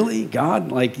 really,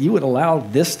 God, like you would allow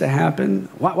this to happen?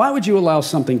 Why would you allow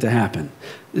something to happen?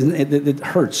 It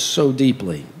hurts so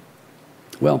deeply.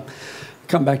 Well, I'll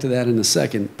come back to that in a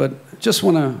second, but just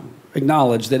want to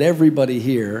acknowledge that everybody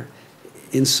here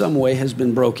in some way has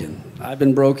been broken. I've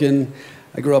been broken.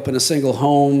 I grew up in a single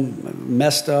home,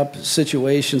 messed up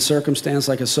situation, circumstance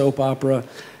like a soap opera.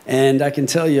 And I can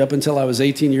tell you, up until I was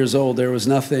 18 years old, there was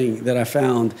nothing that I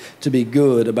found to be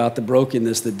good about the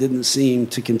brokenness that didn't seem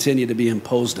to continue to be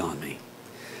imposed on me.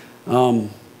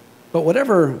 But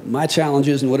whatever my challenge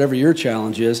is and whatever your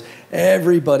challenge is,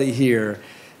 everybody here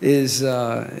is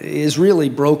really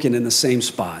broken in the same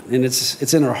spot. And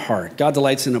it's in our heart. God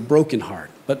delights in a broken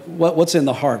heart. But what's in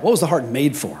the heart? What was the heart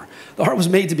made for? The heart was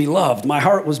made to be loved. My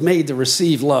heart was made to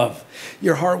receive love.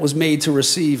 Your heart was made to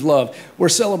receive love. We're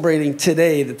celebrating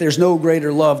today that there's no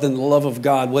greater love than the love of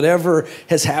God. Whatever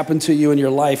has happened to you in your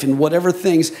life and whatever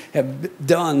things have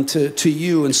done to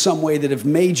you in some way that have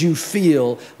made you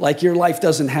feel like your life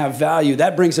doesn't have value,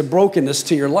 that brings a brokenness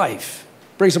to your life.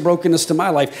 Brings a brokenness to my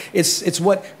life. It's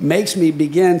what makes me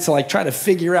begin to try to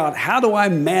figure out, how do I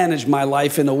manage my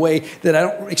life in a way that I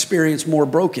don't experience more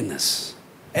brokenness?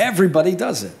 Everybody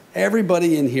does it.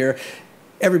 Everybody in here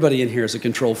is a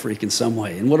control freak in some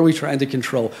way. And what are we trying to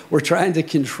control? We're trying to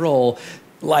control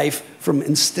life from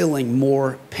instilling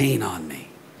more pain on me.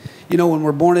 You know, when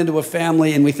we're born into a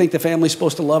family and we think the family's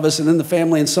supposed to love us, and then the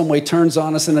family in some way turns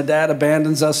on us, and a dad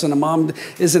abandons us, and a mom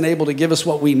isn't able to give us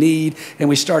what we need, and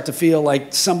we start to feel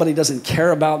like somebody doesn't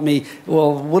care about me.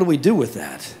 Well, what do we do with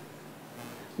that?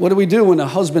 What do we do when a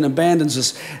husband abandons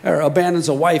us, or abandons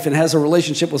a wife and has a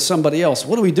relationship with somebody else?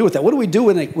 What do we do with that? What do we do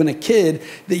when a kid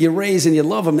that you raise and you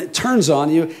love him, it turns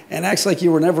on you and acts like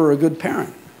you were never a good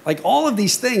parent? Like all of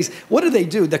these things, what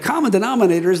do? The common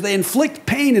denominator is they inflict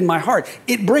pain in my heart.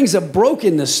 It brings a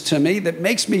brokenness to me that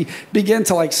makes me begin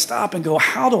to stop and go,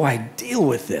 how do I deal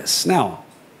with this? Now,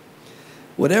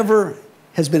 whatever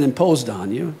has been imposed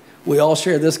on you, we all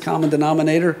share this common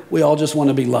denominator. We all just want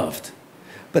to be loved.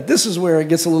 But this is where it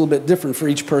gets a little bit different for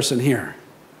each person here.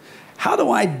 How do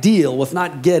I deal with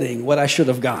not getting what I should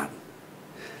have got?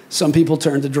 Some people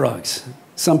turn to drugs.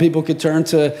 Some people could turn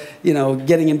to,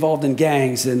 getting involved in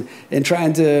gangs and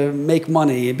trying to make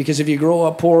money. Because if you grow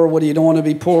up poor, you don't want to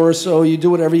be poor, so you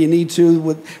do whatever you need to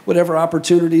with whatever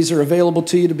opportunities are available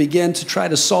to you to begin to try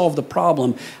to solve the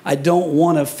problem. I don't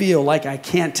want to feel like I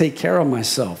can't take care of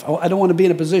myself. I don't want to be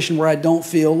in a position where I don't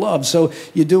feel loved, so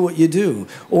you do what you do.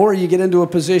 Or you get into a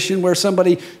position where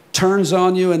somebody turns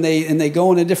on you and they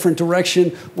go in a different direction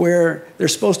where they're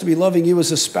supposed to be loving you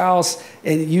as a spouse,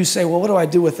 and you say, well, what do I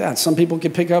do with that? Some people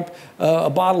can pick up a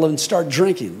bottle and start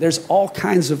drinking. There's all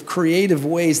kinds of creative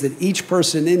ways that each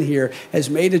person in here has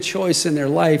made a choice in their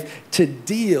life to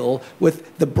deal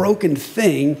with the broken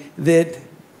thing that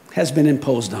has been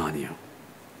imposed on you.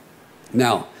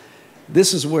 Now,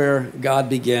 this is where God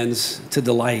begins to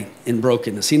delight in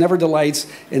brokenness. He never delights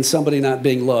in somebody not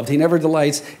being loved. He never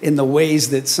delights in the ways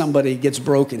that somebody gets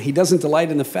broken. He doesn't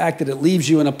delight in the fact that it leaves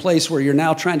you in a place where you're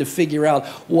now trying to figure out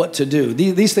what to do.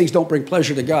 These things don't bring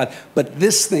pleasure to God, but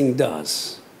this thing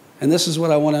does. And this is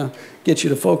what I want to get you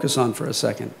to focus on for a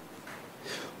second.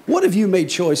 What have you made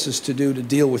choices to do to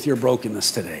deal with your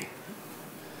brokenness today?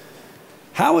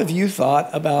 How have you thought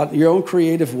about your own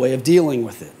creative way of dealing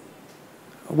with it?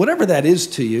 Whatever that is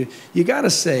to you, you got to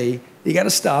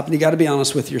stop, and you got to be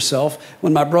honest with yourself.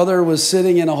 When my brother was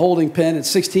sitting in a holding pen at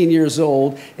 16 years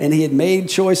old, and he had made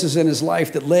choices in his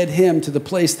life that led him to the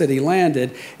place that he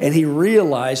landed, and he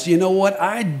realized, you know what,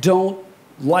 I don't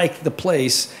like the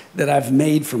place that I've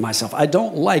made for myself. I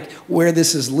don't like where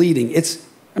this is leading.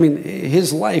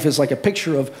 His life is like a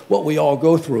picture of what we all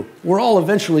go through. We're all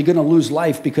eventually going to lose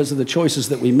life because of the choices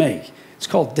that we make. It's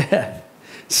called death.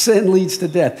 Sin leads to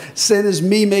death. Sin is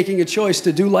me making a choice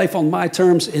to do life on my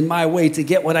terms, in my way, to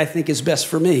get what I think is best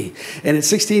for me. And at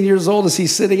 16 years old, as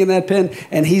he's sitting in that pen,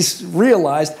 and he's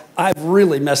realized, I've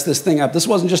really messed this thing up. This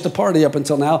wasn't just a party up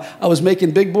until now. I was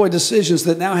making big boy decisions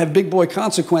that now have big boy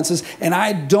consequences, and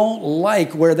I don't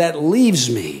like where that leaves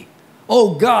me.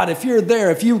 Oh God, if you're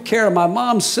there, if you care, my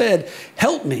mom said,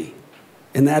 help me.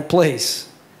 In that place,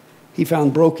 he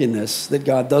found brokenness that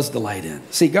God does delight in.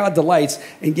 See, God delights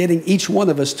in getting each one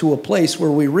of us to a place where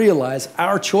we realize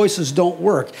our choices don't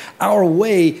work. Our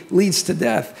way leads to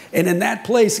death. And in that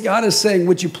place, God is saying,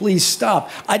 would you please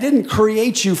stop? I didn't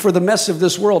create you for the mess of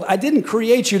this world. I didn't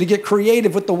create you to get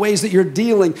creative with the ways that you're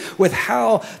dealing with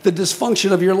how the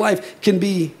dysfunction of your life can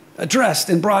be addressed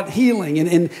and brought healing,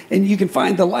 and you can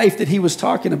find the life that he was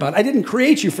talking about. I didn't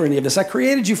create you for any of this. I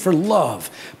created you for love.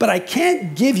 But I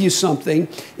can't give you something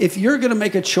if you're going to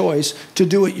make a choice to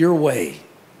do it your way.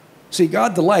 See,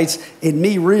 God delights in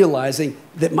me realizing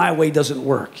that my way doesn't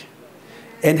work.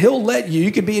 And he'll let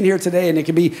you could be in here today and it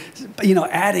could be,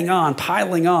 adding on,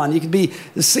 piling on. You could be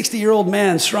the 60-year-old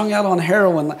man strung out on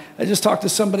heroin. I just talked to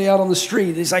somebody out on the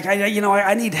street. He's like,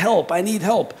 I need help. I need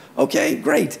help. Okay,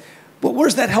 great. But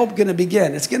where's that help going to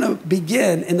begin? It's going to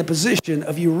begin in the position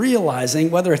of you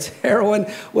realizing, whether it's heroin,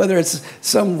 whether it's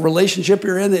some relationship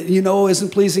you're in that you know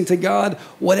isn't pleasing to God,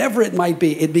 whatever it might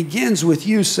be, it begins with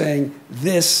you saying,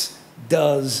 this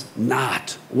does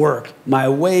not work. My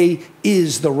way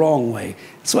is the wrong way.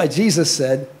 That's why Jesus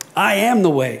said, I am the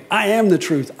way, I am the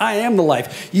truth, I am the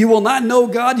life. You will not know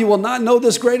God, you will not know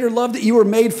this greater love that you were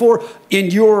made for in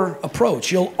your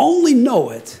approach. You'll only know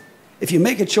it if you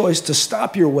make a choice to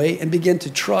stop your way and begin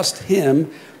to trust him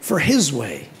for his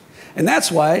way. And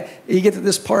that's why you get to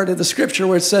this part of the scripture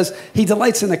where it says he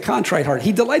delights in a contrite heart.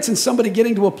 He delights in somebody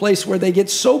getting to a place where they get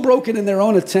so broken in their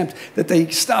own attempt that they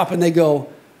stop and they go,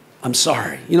 I'm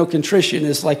sorry. Contrition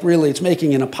is like really, it's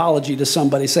making an apology to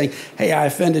somebody saying, hey, I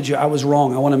offended you. I was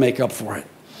wrong. I want to make up for it.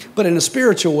 But in a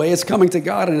spiritual way, it's coming to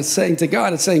God and it's saying to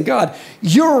God, God,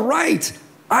 you're right.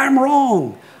 I'm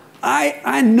wrong.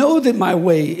 I know that my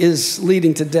way is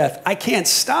leading to death. I can't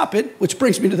stop it, which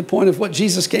brings me to the point of what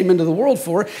Jesus came into the world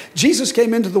for. Jesus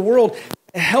came into the world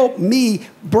to help me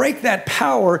break that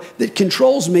power that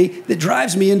controls me, that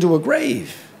drives me into a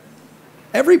grave.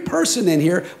 Every person in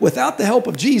here, without the help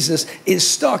of Jesus, is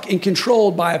stuck and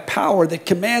controlled by a power that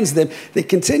commands them, that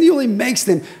continually makes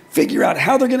them figure out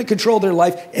how they're going to control their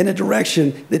life in a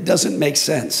direction that doesn't make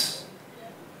sense.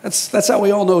 That's how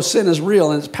we all know sin is real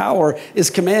and its power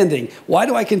is commanding. Why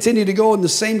do I continue to go in the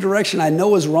same direction I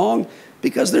know is wrong?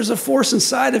 Because there's a force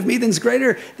inside of me that's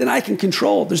greater than I can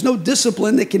control. There's no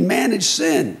discipline that can manage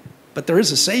sin, but there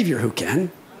is a Savior who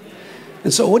can.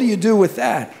 And so what do you do with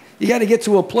that? You got to get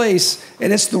to a place,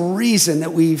 and it's the reason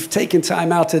that we've taken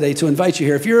time out today to invite you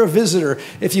here. If you're a visitor,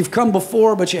 if you've come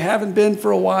before but you haven't been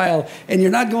for a while, and you're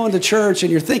not going to church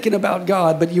and you're thinking about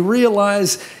God, but you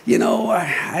realize,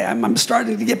 I'm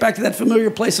starting to get back to that familiar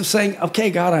place of saying,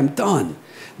 okay, God, I'm done.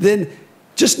 Then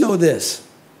just know this.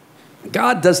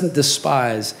 God doesn't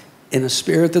despise in a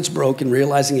spirit that's broken,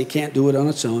 realizing it can't do it on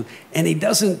its own, and he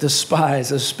doesn't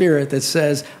despise a spirit that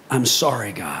says, I'm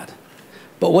sorry, God.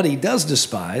 But what he does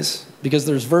despise, because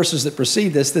there's verses that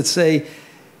precede this that say,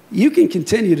 you can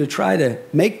continue to try to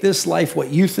make this life what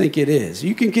you think it is.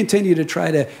 You can continue to try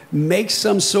to make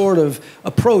some sort of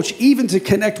approach, even to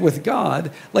connect with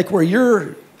God, like where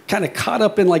you're kind of caught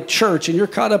up in like church and you're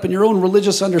caught up in your own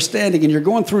religious understanding and you're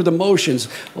going through the motions.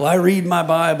 Well, I read my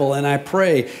Bible and I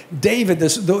pray. David,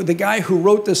 the guy who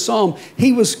wrote this psalm,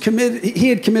 he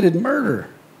had committed murder.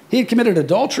 He had committed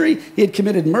adultery. He had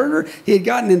committed murder. He had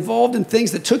gotten involved in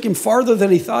things that took him farther than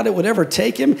he thought it would ever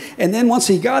take him. And then once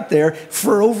he got there,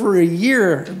 for over a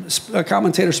year,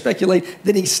 commentators speculate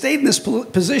that he stayed in this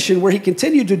position where he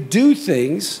continued to do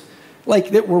things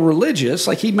like that were religious.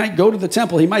 Like he might go to the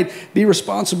temple. He might be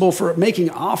responsible for making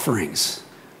offerings.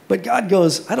 But God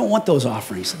goes, I don't want those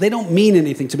offerings. They don't mean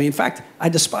anything to me. In fact, I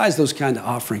despise those kind of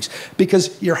offerings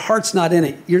because your heart's not in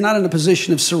it. You're not in a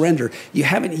position of surrender. You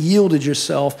haven't yielded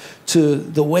yourself to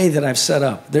the way that I've set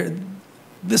up.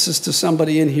 This is to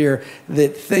somebody in here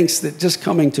that thinks that just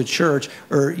coming to church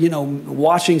or,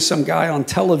 watching some guy on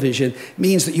television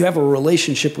means that you have a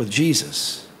relationship with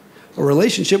Jesus. A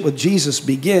relationship with Jesus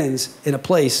begins in a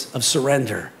place of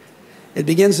surrender. It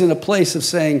begins in a place of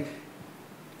saying,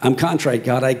 I'm contrite,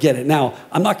 God, I get it. Now,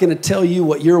 I'm not going to tell you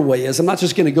what your way is. I'm not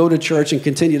just going to go to church and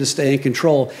continue to stay in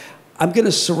control. I'm going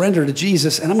to surrender to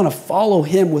Jesus, and I'm going to follow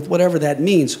him with whatever that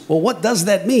means. Well, what does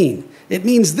that mean? It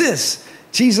means this.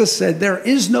 Jesus said, there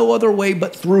is no other way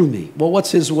but through me. Well, what's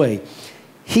his way?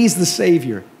 He's the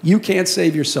Savior. You can't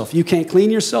save yourself. You can't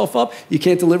clean yourself up. You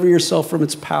can't deliver yourself from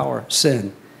its power,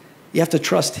 sin. You have to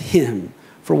trust Him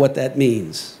for what that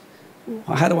means.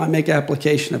 How do I make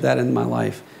application of that in my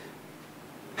life?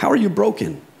 How are you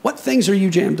broken? What things are you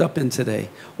jammed up in today?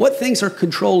 What things are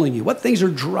controlling you? What things are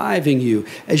driving you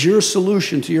as your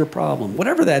solution to your problem?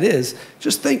 Whatever that is,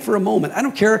 just think for a moment. I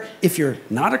don't care if you're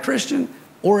not a Christian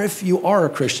or if you are a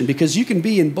Christian, because you can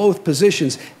be in both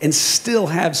positions and still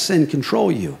have sin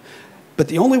control you. But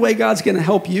the only way God's going to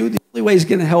help you, the only way He's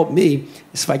going to help me,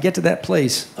 is if I get to that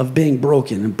place of being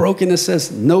broken. And brokenness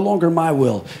says, no longer my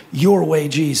will, your way,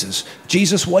 Jesus.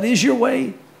 Jesus, what is your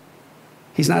way?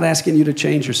 He's not asking you to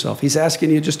change yourself. He's asking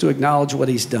you just to acknowledge what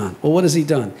He's done. Well, what has He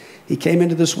done? He came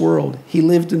into this world. He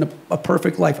lived in a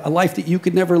perfect life, a life that you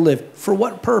could never live. For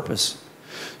what purpose?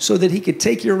 So that He could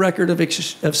take your record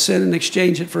of sin and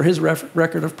exchange it for His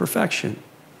record of perfection.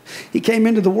 He came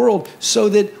into the world so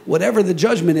that whatever the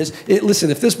judgment is,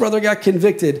 listen, if this brother got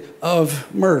convicted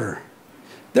of murder,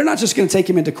 they're not just going to take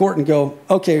him into court and go,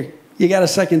 okay, you got a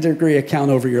second-degree account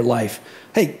over your life.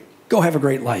 Hey, go have a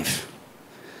great life.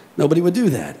 Nobody would do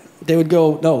that. They would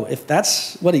go, no, if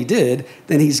that's what he did,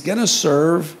 then he's going to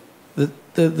serve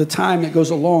the time that goes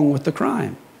along with the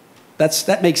crime.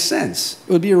 That makes sense.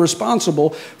 It would be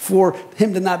irresponsible for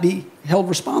him to not be held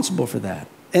responsible for that.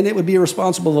 And it would be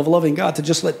irresponsible of loving God to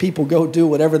just let people go do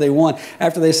whatever they want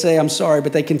after they say, I'm sorry,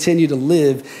 but they continue to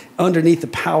live underneath the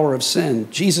power of sin.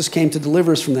 Jesus came to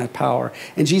deliver us from that power.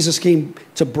 And Jesus came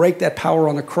to break that power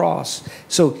on the cross.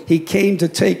 So He came to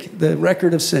take the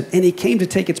record of sin, and He came to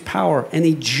take its power, and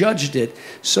He judged it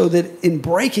so that in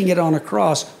breaking it on a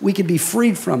cross, we could be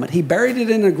freed from it. He buried it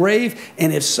in a grave,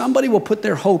 and if somebody will put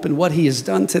their hope in what He has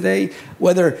done today,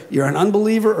 whether you're an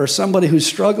unbeliever or somebody who's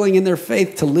struggling in their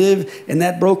faith to live in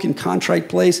that broken, contrite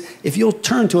place, if you'll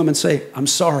turn to Him and say, I'm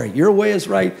sorry, your way is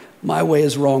right, my way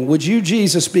is wrong. Would you,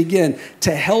 Jesus, begin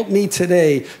to help me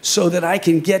today so that I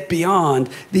can get beyond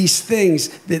these things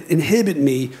that inhibit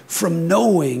me from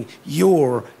knowing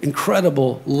your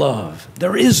incredible love?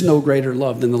 There is no greater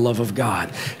love than the love of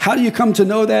God. How do you come to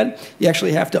know that? You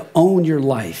actually have to own your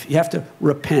life. You have to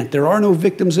repent. There are no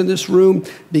victims in this room,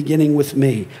 beginning with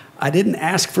me. I didn't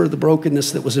ask for the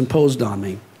brokenness that was imposed on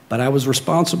me, but I was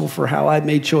responsible for how I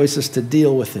made choices to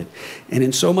deal with it. And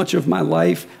in so much of my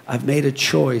life, I've made a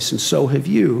choice, and so have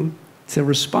you, to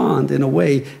respond in a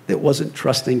way that wasn't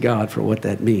trusting God for what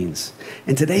that means.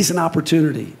 And today's an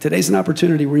opportunity. Today's an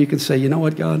opportunity where you can say, you know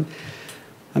what, God?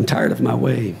 I'm tired of my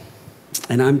way,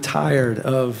 and I'm tired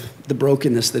of the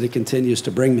brokenness that it continues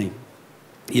to bring me.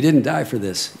 You didn't die for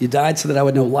this. You died so that I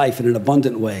would know life in an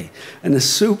abundant way, in a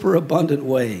super abundant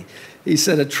way. He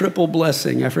said a triple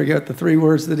blessing. I forget the 3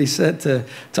 words that He said to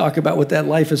talk about what that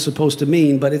life is supposed to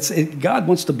mean, but God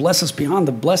wants to bless us beyond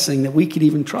the blessing that we could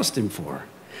even trust Him for.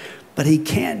 But He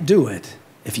can't do it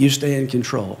if you stay in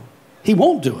control. He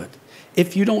won't do it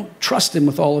if you don't trust Him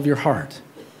with all of your heart.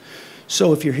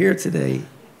 So if you're here today,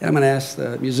 I'm going to ask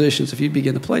the musicians if you'd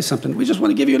begin to play something. We just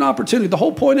want to give you an opportunity. The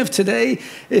whole point of today,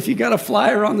 if you got a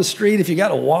flyer on the street, if you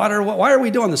got a water, why are we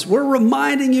doing this? We're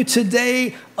reminding you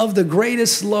today of the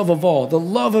greatest love of all, the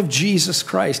love of Jesus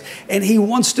Christ. And He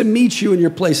wants to meet you in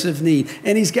your place of need.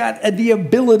 And He's got the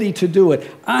ability to do it.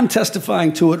 I'm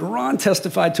testifying to it. Ron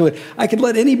testified to it. I could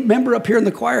let any member up here in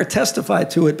the choir testify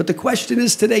to it. But the question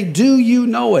is today, do you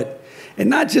know it? And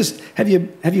not just have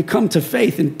you come to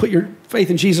faith and put your faith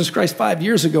in Jesus Christ 5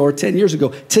 years ago or 10 years ago.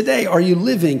 Today, are you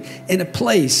living in a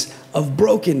place of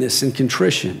brokenness and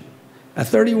contrition? At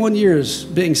 31 years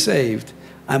being saved,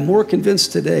 I'm more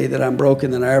convinced today that I'm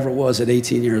broken than I ever was at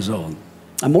 18 years old.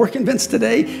 I'm more convinced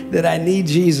today that I need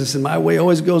Jesus and my way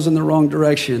always goes in the wrong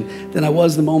direction than I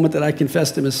was the moment that I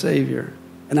confessed Him as Savior.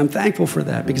 And I'm thankful for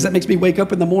that because that makes me wake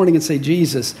up in the morning and say,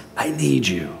 Jesus, I need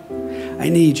you. I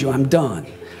need you. I'm done.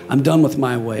 I'm done with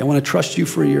my way. I want to trust you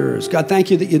for yours. God, thank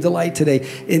you that you delight today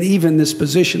in even this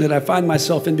position that I find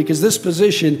myself in, because this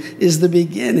position is the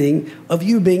beginning of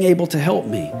you being able to help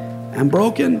me. I'm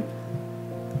broken.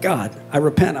 God, I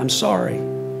repent. I'm sorry.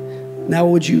 Now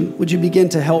would you begin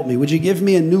to help me? Would you give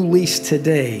me a new lease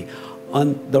today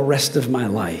on the rest of my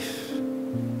life?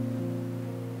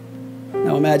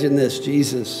 Now imagine this,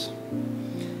 Jesus.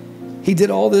 He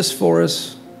did all this for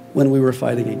us when we were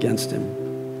fighting against Him.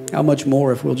 How much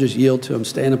more if we'll just yield to Him,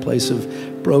 stay in a place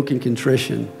of broken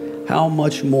contrition, how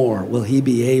much more will He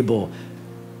be able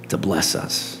to bless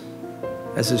us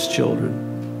as His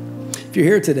children? If you're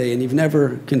here today and you've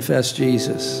never confessed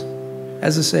Jesus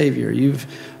as a Savior, you've,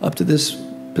 up to this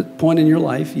point in your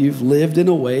life, you've lived in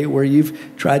a way where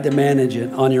you've tried to manage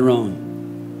it on your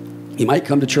own. You might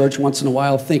come to church once in a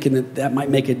while thinking that might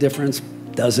make a difference.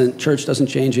 Church doesn't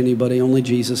change anybody. Only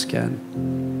Jesus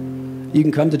can. You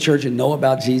can come to church and know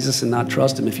about Jesus and not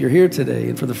trust him. If you're here today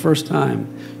and for the first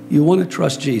time, you want to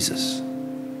trust Jesus.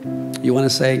 You want to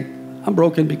say, I'm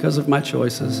broken because of my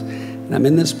choices. And I'm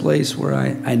in this place where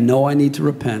I know I need to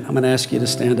repent. I'm going to ask you to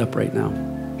stand up right now.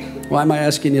 Why am I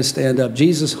asking you to stand up?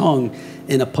 Jesus hung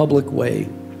in a public way.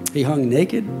 He hung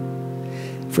naked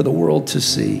for the world to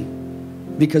see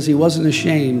because he wasn't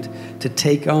ashamed to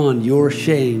take on your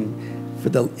shame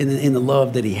in the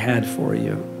love that he had for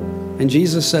you. And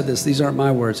Jesus said this, these aren't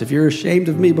my words. If you're ashamed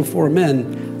of me before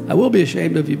men, I will be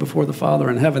ashamed of you before the Father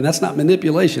in heaven. That's not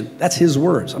manipulation. That's his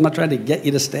words. I'm not trying to get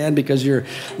you to stand because you're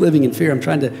living in fear. I'm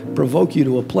trying to provoke you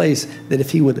to a place that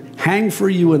if he would hang for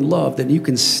you in love, then you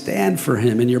can stand for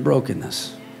him in your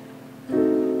brokenness.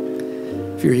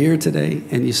 If you're here today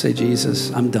and you say,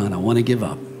 Jesus, I'm done. I want to give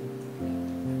up.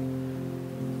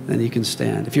 Then you can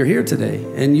stand. If you're here today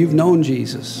and you've known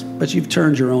Jesus, but you've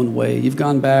turned your own way, you've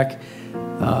gone back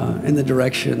in the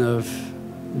direction of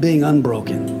being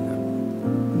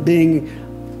unbroken, being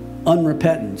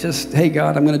unrepentant. Just, hey,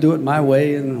 God, I'm going to do it my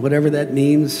way, and whatever that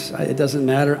means, it doesn't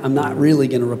matter. I'm not really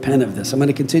going to repent of this. I'm going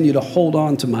to continue to hold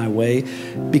on to my way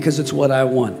because it's what I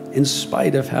want, in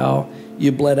spite of how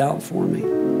you bled out for me.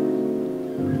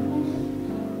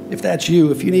 If that's you,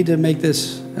 if you need to make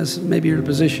this, as maybe you're in a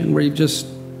position where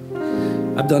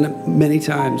I've done it many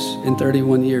times in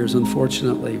 31 years,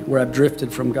 unfortunately, where I've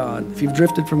drifted from God. If you've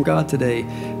drifted from God today,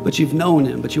 but you've known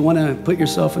him, but you want to put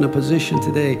yourself in a position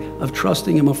today of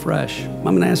trusting him afresh, I'm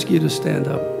going to ask you to stand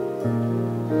up.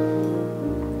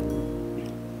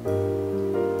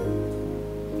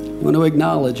 You want to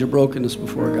acknowledge your brokenness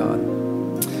before God.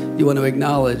 You want to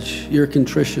acknowledge your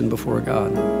contrition before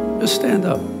God. Just stand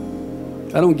up.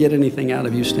 I don't get anything out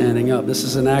of you standing up. This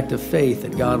is an act of faith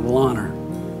that God will honor.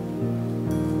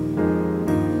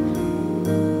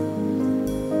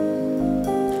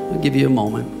 Give you a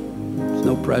moment. There's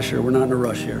no pressure. We're not in a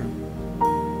rush here.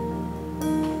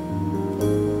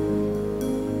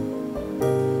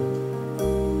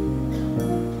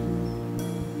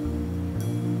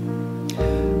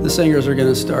 The singers are going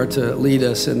to start to lead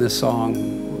us in this song.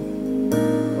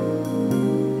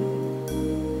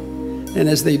 And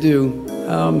as they do,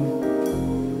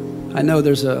 I know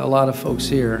there's a lot of folks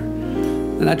here,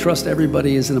 and I trust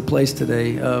everybody is in a place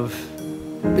today of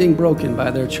being broken by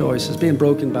their choices, being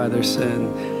broken by their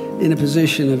sin, in a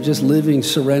position of just living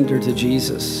surrender to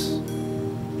Jesus.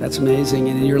 That's amazing.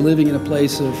 And you're living in a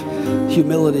place of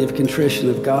humility, of contrition,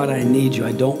 of God, I need you.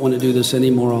 I don't want to do this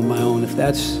anymore on my own. If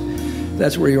that's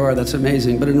where you are, that's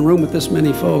amazing. But in a room with this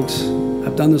many folks,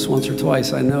 I've done this once or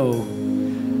twice, I know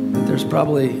that there's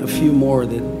probably a few more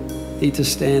that need to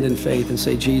stand in faith and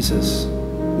say, Jesus,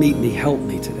 meet me, help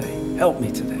me today. Help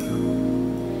me today.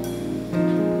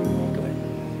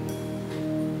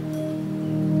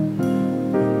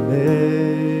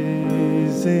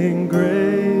 Amazing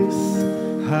grace,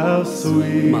 how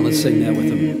sweet. Come on, let's sing that with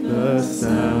them. The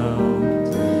sound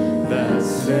that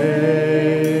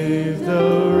saved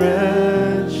a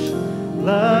wretch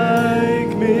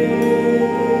like me.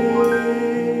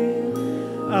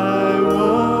 I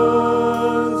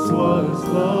once was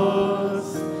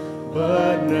lost,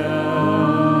 but now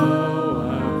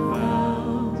I'm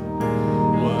found.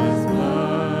 Was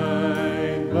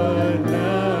blind, but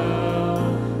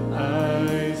now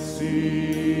I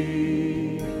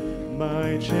see.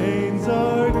 My chains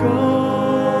are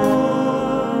gone.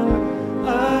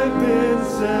 I've been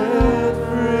set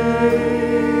free.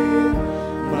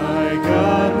 My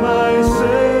God, my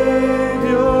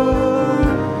Savior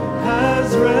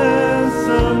has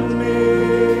ransomed me.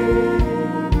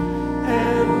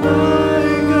 And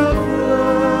like a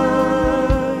flood,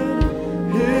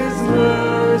 His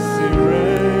mercy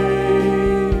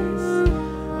reigns.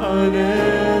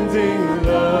 Unending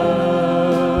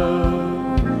love,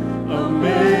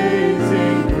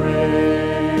 amazing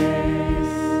grace.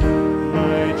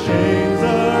 My chains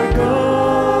are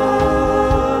gone.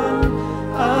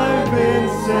 I've been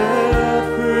set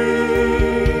free.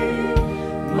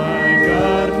 My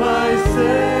God, my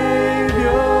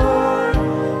Savior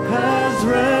has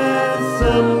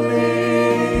ransomed me.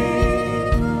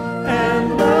 And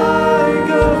like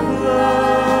a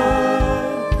flood,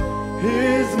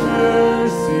 His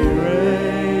mercy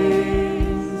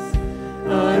reigns.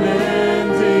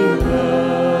 Unending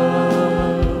love,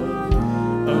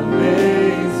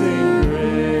 amazing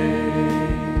grace.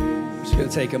 I'm just going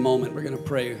to take a moment. We're going to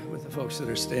pray with the folks that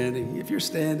are standing. If you're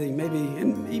standing, maybe,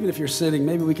 and even if you're sitting,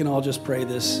 maybe we can all just pray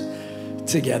this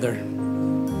together.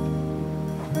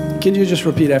 Can you just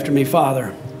repeat after me?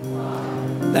 Father,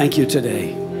 thank you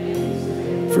today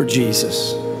for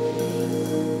Jesus.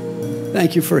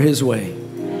 Thank you for his way.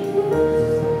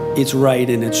 It's right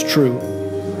and it's true.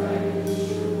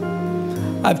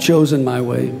 I've chosen my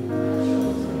way.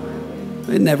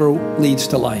 It never leads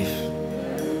to life.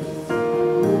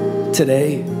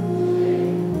 Today,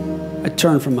 I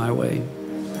turn from my way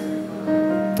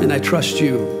and I trust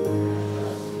you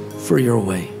for your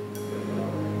way.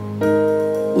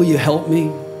 Will you help me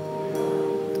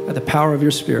by the power of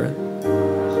your Spirit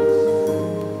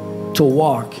to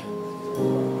walk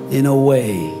in a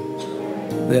way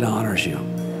that honors you?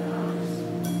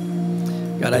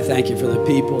 God, I thank you for the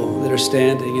people that are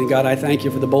standing. And God, I thank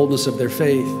you for the boldness of their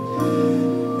faith.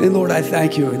 And Lord, I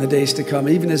thank you in the days to come,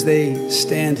 even as they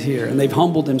stand here and they've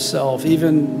humbled themselves,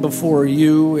 even before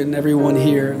you and everyone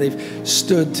here, they've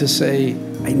stood to say,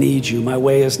 I need you. My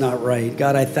way is not right.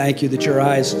 God, I thank you that your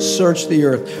eyes search the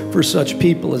earth for such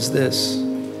people as this.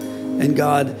 And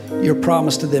God, your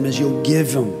promise to them is you'll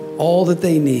give them all that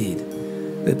they need,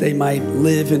 that they might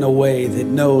live in a way that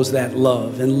knows that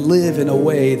love and live in a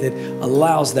way that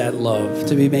allows that love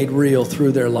to be made real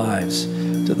through their lives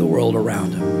to the world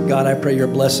around them. God, I pray your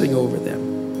blessing over them.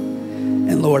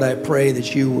 And Lord, I pray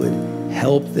that you would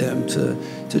help them to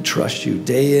trust you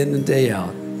day in and day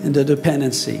out into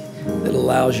dependency that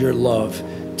allows your love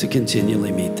to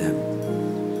continually meet them.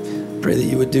 Pray that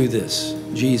you would do this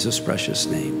in Jesus' precious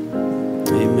name.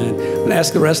 Amen. I'm going to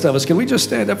ask the rest of us, can we just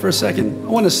stand up for a second? I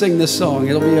want to sing this song.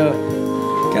 It'll be a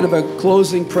kind of a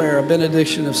closing prayer, a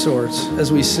benediction of sorts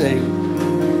as we sing.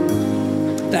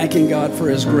 Thanking God for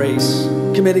his grace,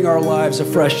 committing our lives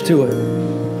afresh to it.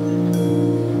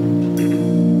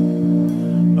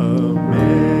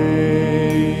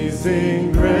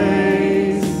 Amazing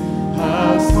grace,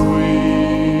 how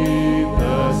sweet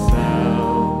the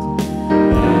sound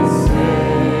that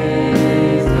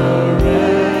saves a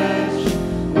wretch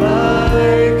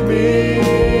like me.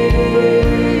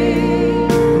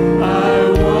 I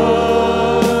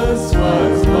once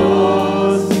was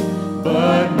lost,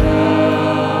 but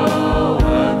now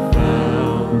I'm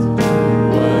found.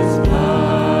 Was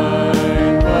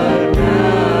blind, but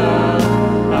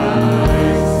now I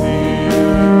see.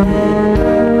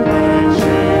 My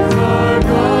chains are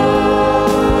gone.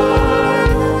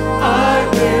 I've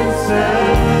been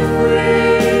set free.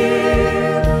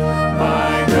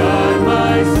 My God,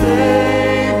 my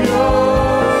Savior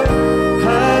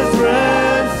has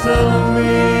ransomed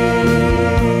me.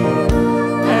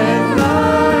 And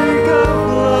like a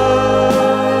flood,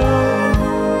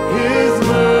 his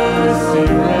mercy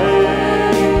reigns,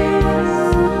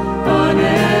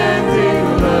 unending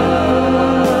love,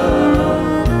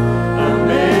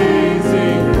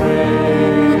 amazing grace.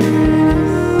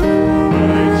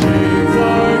 My chains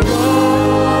are gone,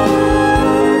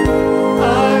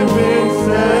 I've been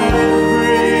set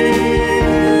free.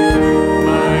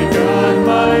 My God,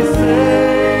 my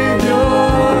Savior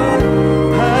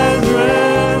has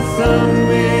ransomed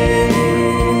me.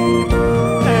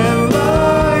 And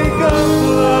like a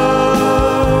flood,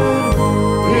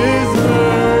 his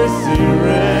mercy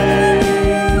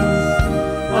reigns,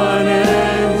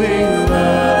 unending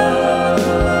love,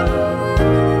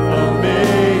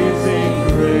 amazing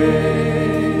grace.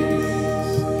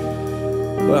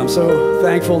 Well, I'm so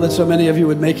thankful that so many of you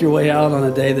would make your way out on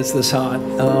a day that's this hot.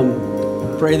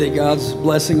 Pray that God's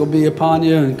blessing will be upon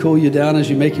you and cool you down as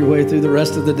you make your way through the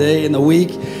rest of the day and the week.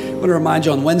 I want to remind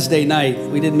you on Wednesday night,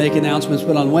 we didn't make announcements,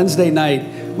 but on Wednesday night,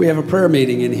 we have a prayer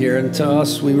meeting in here. And to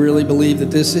us, we really believe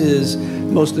that this is the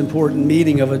most important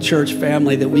meeting of a church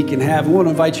family that we can have. We want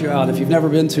to invite you out. If you've never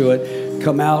been to it,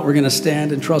 come out. We're going to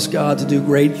stand and trust God to do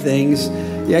great things.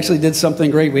 He actually did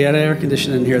something great. We had air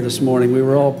conditioning in here this morning. We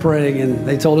were all praying, and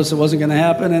they told us it wasn't going to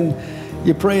happen. And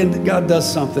you pray, and God does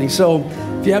something. So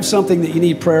if you have something that you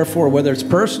need prayer for, whether it's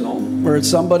personal or it's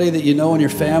somebody that you know in your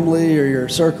family or your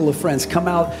circle of friends, come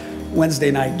out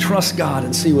Wednesday night. Trust God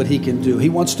and see what he can do. He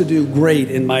wants to do great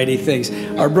and mighty things.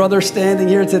 Our brother standing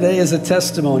here today is a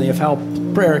testimony of how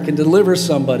prayer can deliver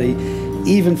somebody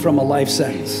even from a life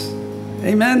sentence.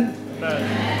 Amen?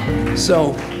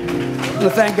 So I want to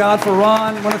thank God for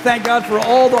Ron. I want to thank God for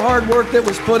all the hard work that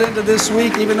was put into this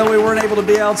week, even though we weren't able to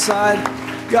be outside.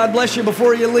 God bless you.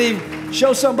 Before you leave,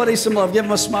 show somebody some love. Give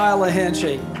them a smile, a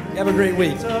handshake. Have a great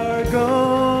week. Are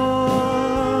gone,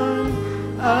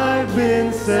 I've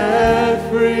been set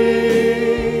free.